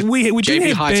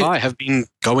 JB Hi-Fi have been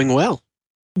going well.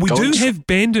 We do have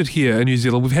Bandit here in New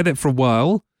Zealand. We've had that for a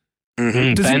while.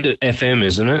 Mm-hmm. Bandit FM,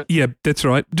 isn't it? Yeah, that's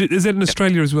right. Is that in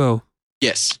Australia as well?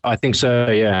 Yes, I think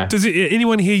so. Yeah. Does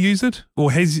anyone here use it,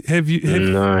 or have you?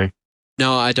 No.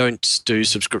 No, I don't do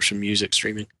subscription music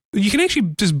streaming. You can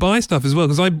actually just buy stuff as well,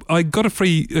 because I got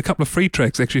a couple of free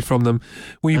tracks actually from them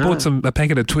when you bought a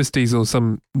packet of Twisties or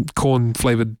some corn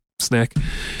flavored snack.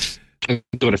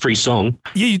 Got a free song.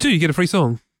 Yeah, you do. You get a free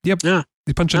song. Yep. Yeah.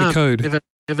 You punch in a code.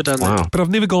 Never done that. But I've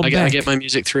never gone back. I get my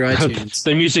music through iTunes.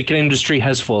 The music industry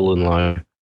has fallen low.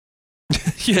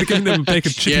 Yeah, giving them a pack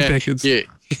of chicken packets. Yeah.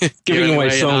 Giving away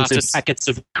songs in packets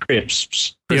of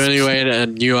crisps. The only way a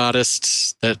new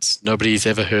artist that nobody's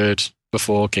ever heard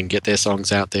before can get their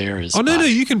songs out there is. Oh no,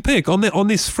 you can pick on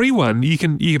this free one. You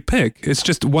can pick. It's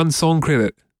just one song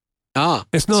credit.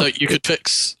 It's not. So you could pick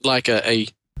like a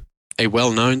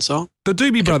well-known song. The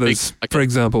Doobie Brothers, for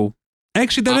example.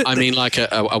 Actually, I mean like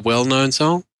a well-known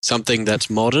song, something that's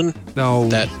modern. No,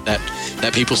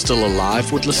 that people still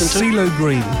alive would listen to. CeeLo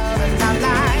Green.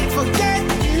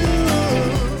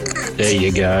 There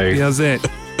you go. How's that?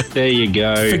 There you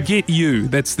go. Forget You.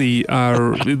 That's the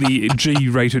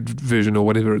G-rated version or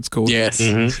whatever it's called. Yes.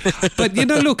 Mm-hmm. But,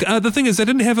 look, the thing is they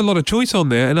didn't have a lot of choice on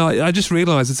there, and I just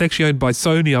realised it's actually owned by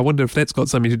Sony. I wonder if that's got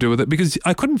something to do with it, because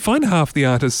I couldn't find half the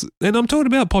artists, and I'm talking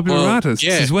about popular artists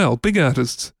as well, big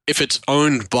artists. If it's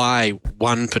owned by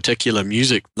one particular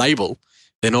music label,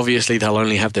 then obviously they'll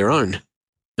only have their own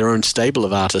stable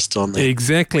of artists on there.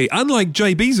 Exactly. Unlike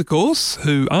JB's, of course,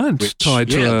 who aren't tied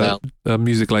to a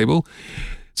music label.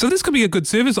 So this could be a good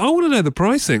service. I want to know the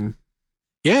pricing.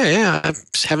 Yeah. I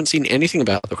haven't seen anything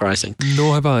about the pricing.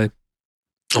 Nor have I.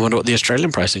 I wonder what the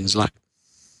Australian pricing is like.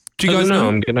 Do you guys know?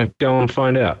 I'm going to go and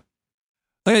find out.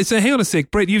 Okay, so hang on a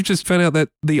sec. Brett, you've just found out that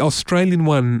the Australian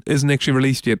one isn't actually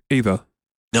released yet either.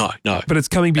 No. But it's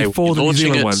coming before the New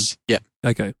Zealand one. Yeah.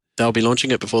 Okay. they'll be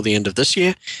launching it before the end of this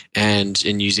year, and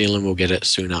in New Zealand we'll get it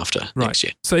soon after next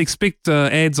year. So expect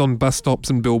ads on bus stops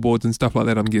and billboards and stuff like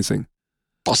that, I'm guessing.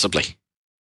 Possibly.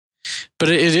 But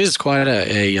it is quite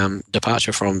a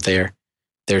departure from their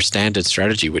standard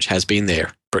strategy, which has been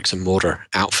their bricks and mortar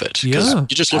outfit. Yeah,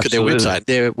 you just look at their website.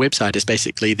 Their website is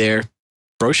basically their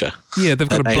brochure. Yeah, they've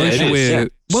got a brochure where...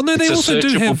 Well, no, they also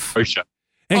do have... brochure.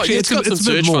 Actually, it's got some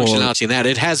search functionality in that.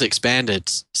 It has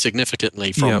expanded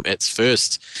significantly from its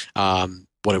first,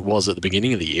 what it was at the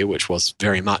beginning of the year, which was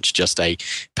very much just a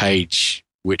page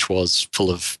which was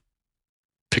full of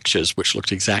pictures which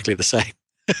looked exactly the same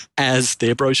as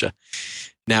their brochure.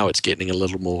 Now it's getting a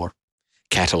little more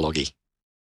catalogue-y.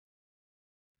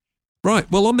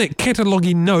 Right. Well, on that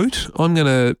catalogue-y note, I'm going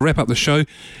to wrap up the show.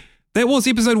 That was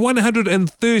episode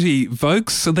 130,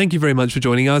 folks. So thank you very much for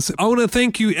joining us. I want to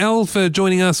thank you, Al, for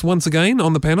joining us once again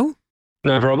on the panel.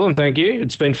 No problem. Thank you.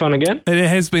 It's been fun again. It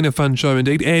has been a fun show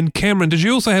indeed. And Cameron, did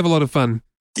you also have a lot of fun?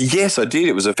 Yes, I did.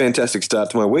 It was a fantastic start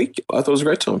to my week. I thought it was a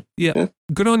great time. Yeah.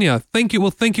 Good on you. Thank you.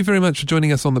 Well, thank you very much for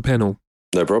joining us on the panel.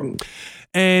 No problem.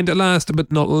 And last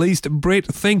but not least, Brett,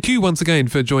 thank you once again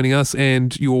for joining us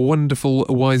and your wonderful,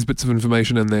 wise bits of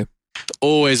information in there.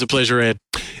 Always a pleasure, Ed.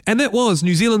 And that was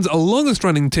New Zealand's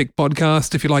longest-running tech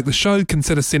podcast. If you like the show,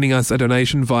 consider sending us a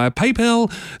donation via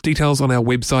PayPal. Details on our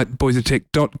website,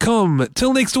 boysofTech.com.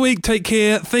 Till next week, take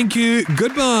care. Thank you.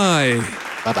 Goodbye.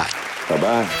 Bye-bye.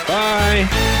 Bye-bye. Bye.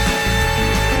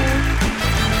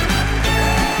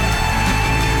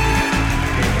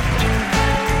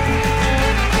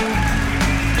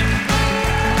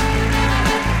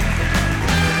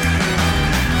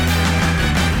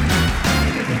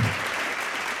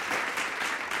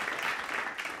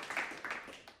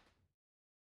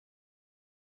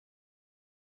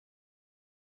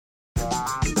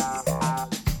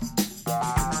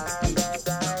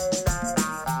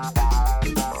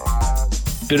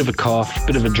 Bit of a cough,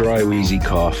 bit of a dry, wheezy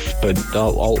cough, but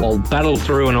I'll battle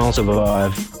through and I'll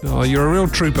survive. Oh, you're a real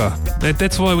trooper.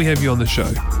 That's why we have you on the show.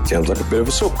 Sounds like a bit of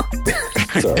a sook.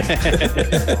 Sorry.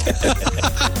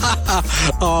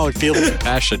 Oh, feel the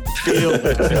passion. Feel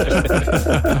it.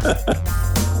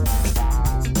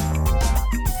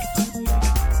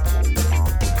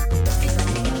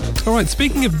 All right,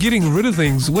 speaking of getting rid of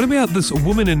things, what about this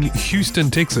woman in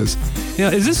Houston, Texas? Now,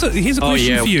 here's a question for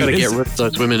you. Oh, yeah, we've got to get rid of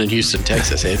those women in Houston,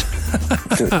 Texas, Ed.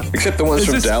 Except the ones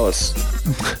from Dallas.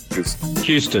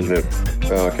 Houston. No.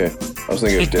 Oh, okay. I was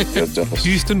thinking of Dallas.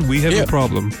 Houston, we have a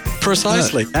problem.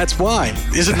 Precisely. That's why.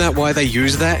 Isn't that why they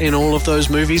use that in all of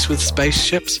those movies with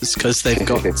spaceships? It's because they've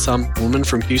got some woman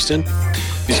from Houston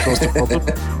who's caused a problem.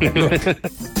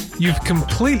 You've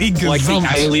completely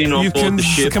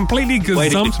gazumped, completely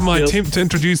gazumped my attempt to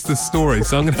introduce this story.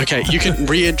 So I'm going to... Okay, you can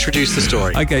reintroduce the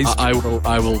story. Okay. I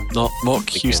will not mock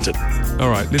Houston. All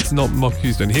right, let's not mock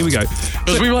Houston. Here we go.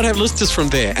 Because we might have listeners from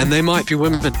there, and they might be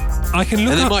women. I can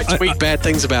look and they might tweet bad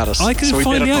things about us. I can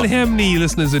find out how many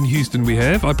listeners in Houston we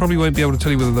have. I probably won't be able to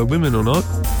tell you whether they're women or not.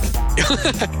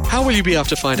 How will you be able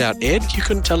to find out, Ed? You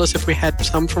couldn't tell us if we had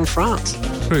some from France.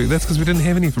 True, that's because we didn't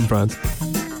have any from France.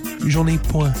 J'en ai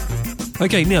point.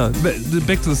 Okay, now, back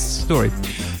to the story.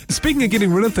 Speaking of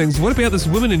getting rid of things, what about this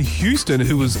woman in Houston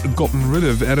who was gotten rid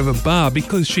of out of a bar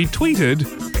because she tweeted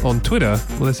on Twitter?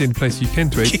 Well, that's the only place you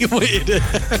can tweet. She tweeted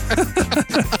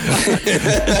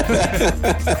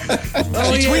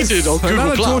on Google+.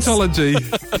 Another tautology.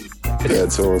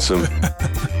 That's awesome.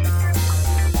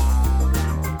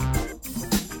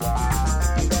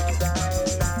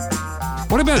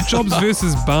 What about Jobs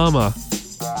versus Barmer?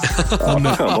 Oh,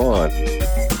 come on.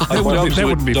 That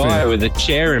wouldn't be die fair. with a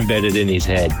chair embedded in his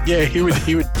head. Yeah, he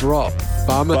would drop.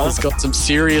 Barmer has got some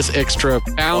serious extra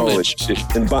poundage.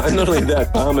 And not only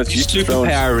that, Barmer's His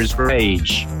superpower is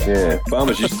rage. Yeah,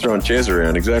 Barmer's used to throwing chairs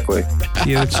around, exactly.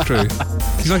 Yeah, that's true.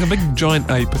 He's like a big giant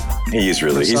ape. He is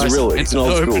really. He's an old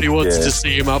school. Nobody wants to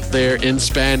see him up there in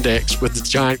spandex with the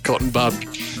giant cotton bud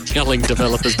yelling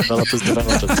developers,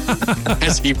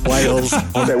 as he wails.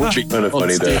 Oh, that would be kind of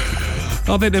funny, though.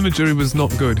 Oh, that imagery was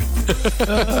not good.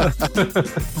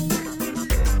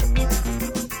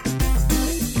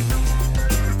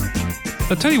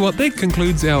 I'll tell you what, that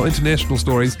concludes our international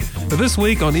stories for this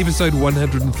week on episode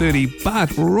 130.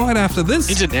 But right after this...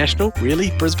 International?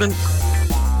 Really? Brisbane?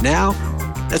 Now?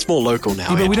 That's more local now.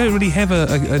 Yeah, but we don't really have an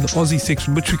Aussie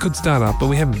section, which we could start up, but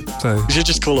we haven't. So we should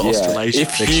just call it Australasian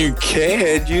section. If you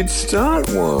cared, you'd start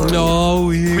one. No,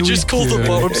 we just call the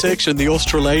bottom section the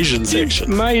Australasian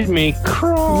section. You made me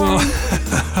cry.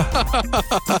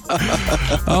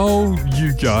 Oh,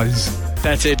 you guys.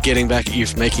 That's Ed getting back at you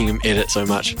for making him edit so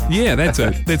much. Yeah, that's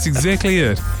it. That's exactly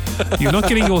it. You're not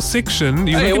getting your section.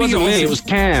 It wasn't me. It was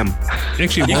Cam.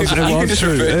 Actually, it was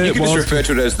true. You can just refer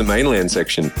to it as the mainland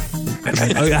section.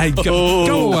 Hey,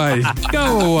 go away.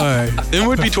 Go away. Then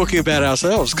we'd be talking about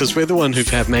ourselves because we're the one who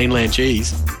have mainland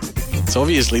cheese. So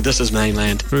obviously this is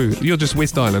mainland. True. You're just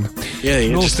West Island. Yeah,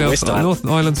 you're North, just South, West Island. North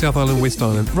Island, South Island, West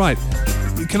Island. Right.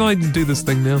 Can I do this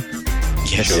thing now?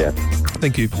 Yes. Yeah.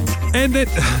 Thank you. And that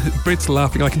Brett's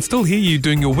laughing. I can still hear you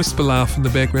doing your whisper laugh in the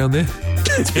background there.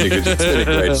 It's been a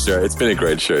great show. It's been a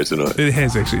great show tonight. It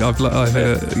has actually. I've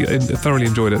thoroughly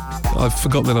enjoyed it. I've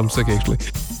forgotten that I'm sick actually.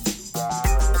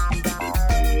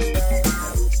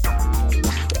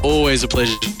 Always a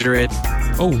pleasure, Ed.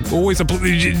 Oh, always a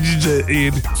pleasure,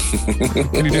 Ed.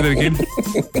 Can you do that again?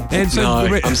 And so,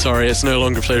 no, I'm sorry. It's no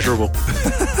longer pleasurable.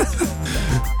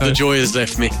 The joy has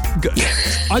left me.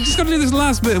 I just got to do this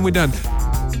last bit and we're done.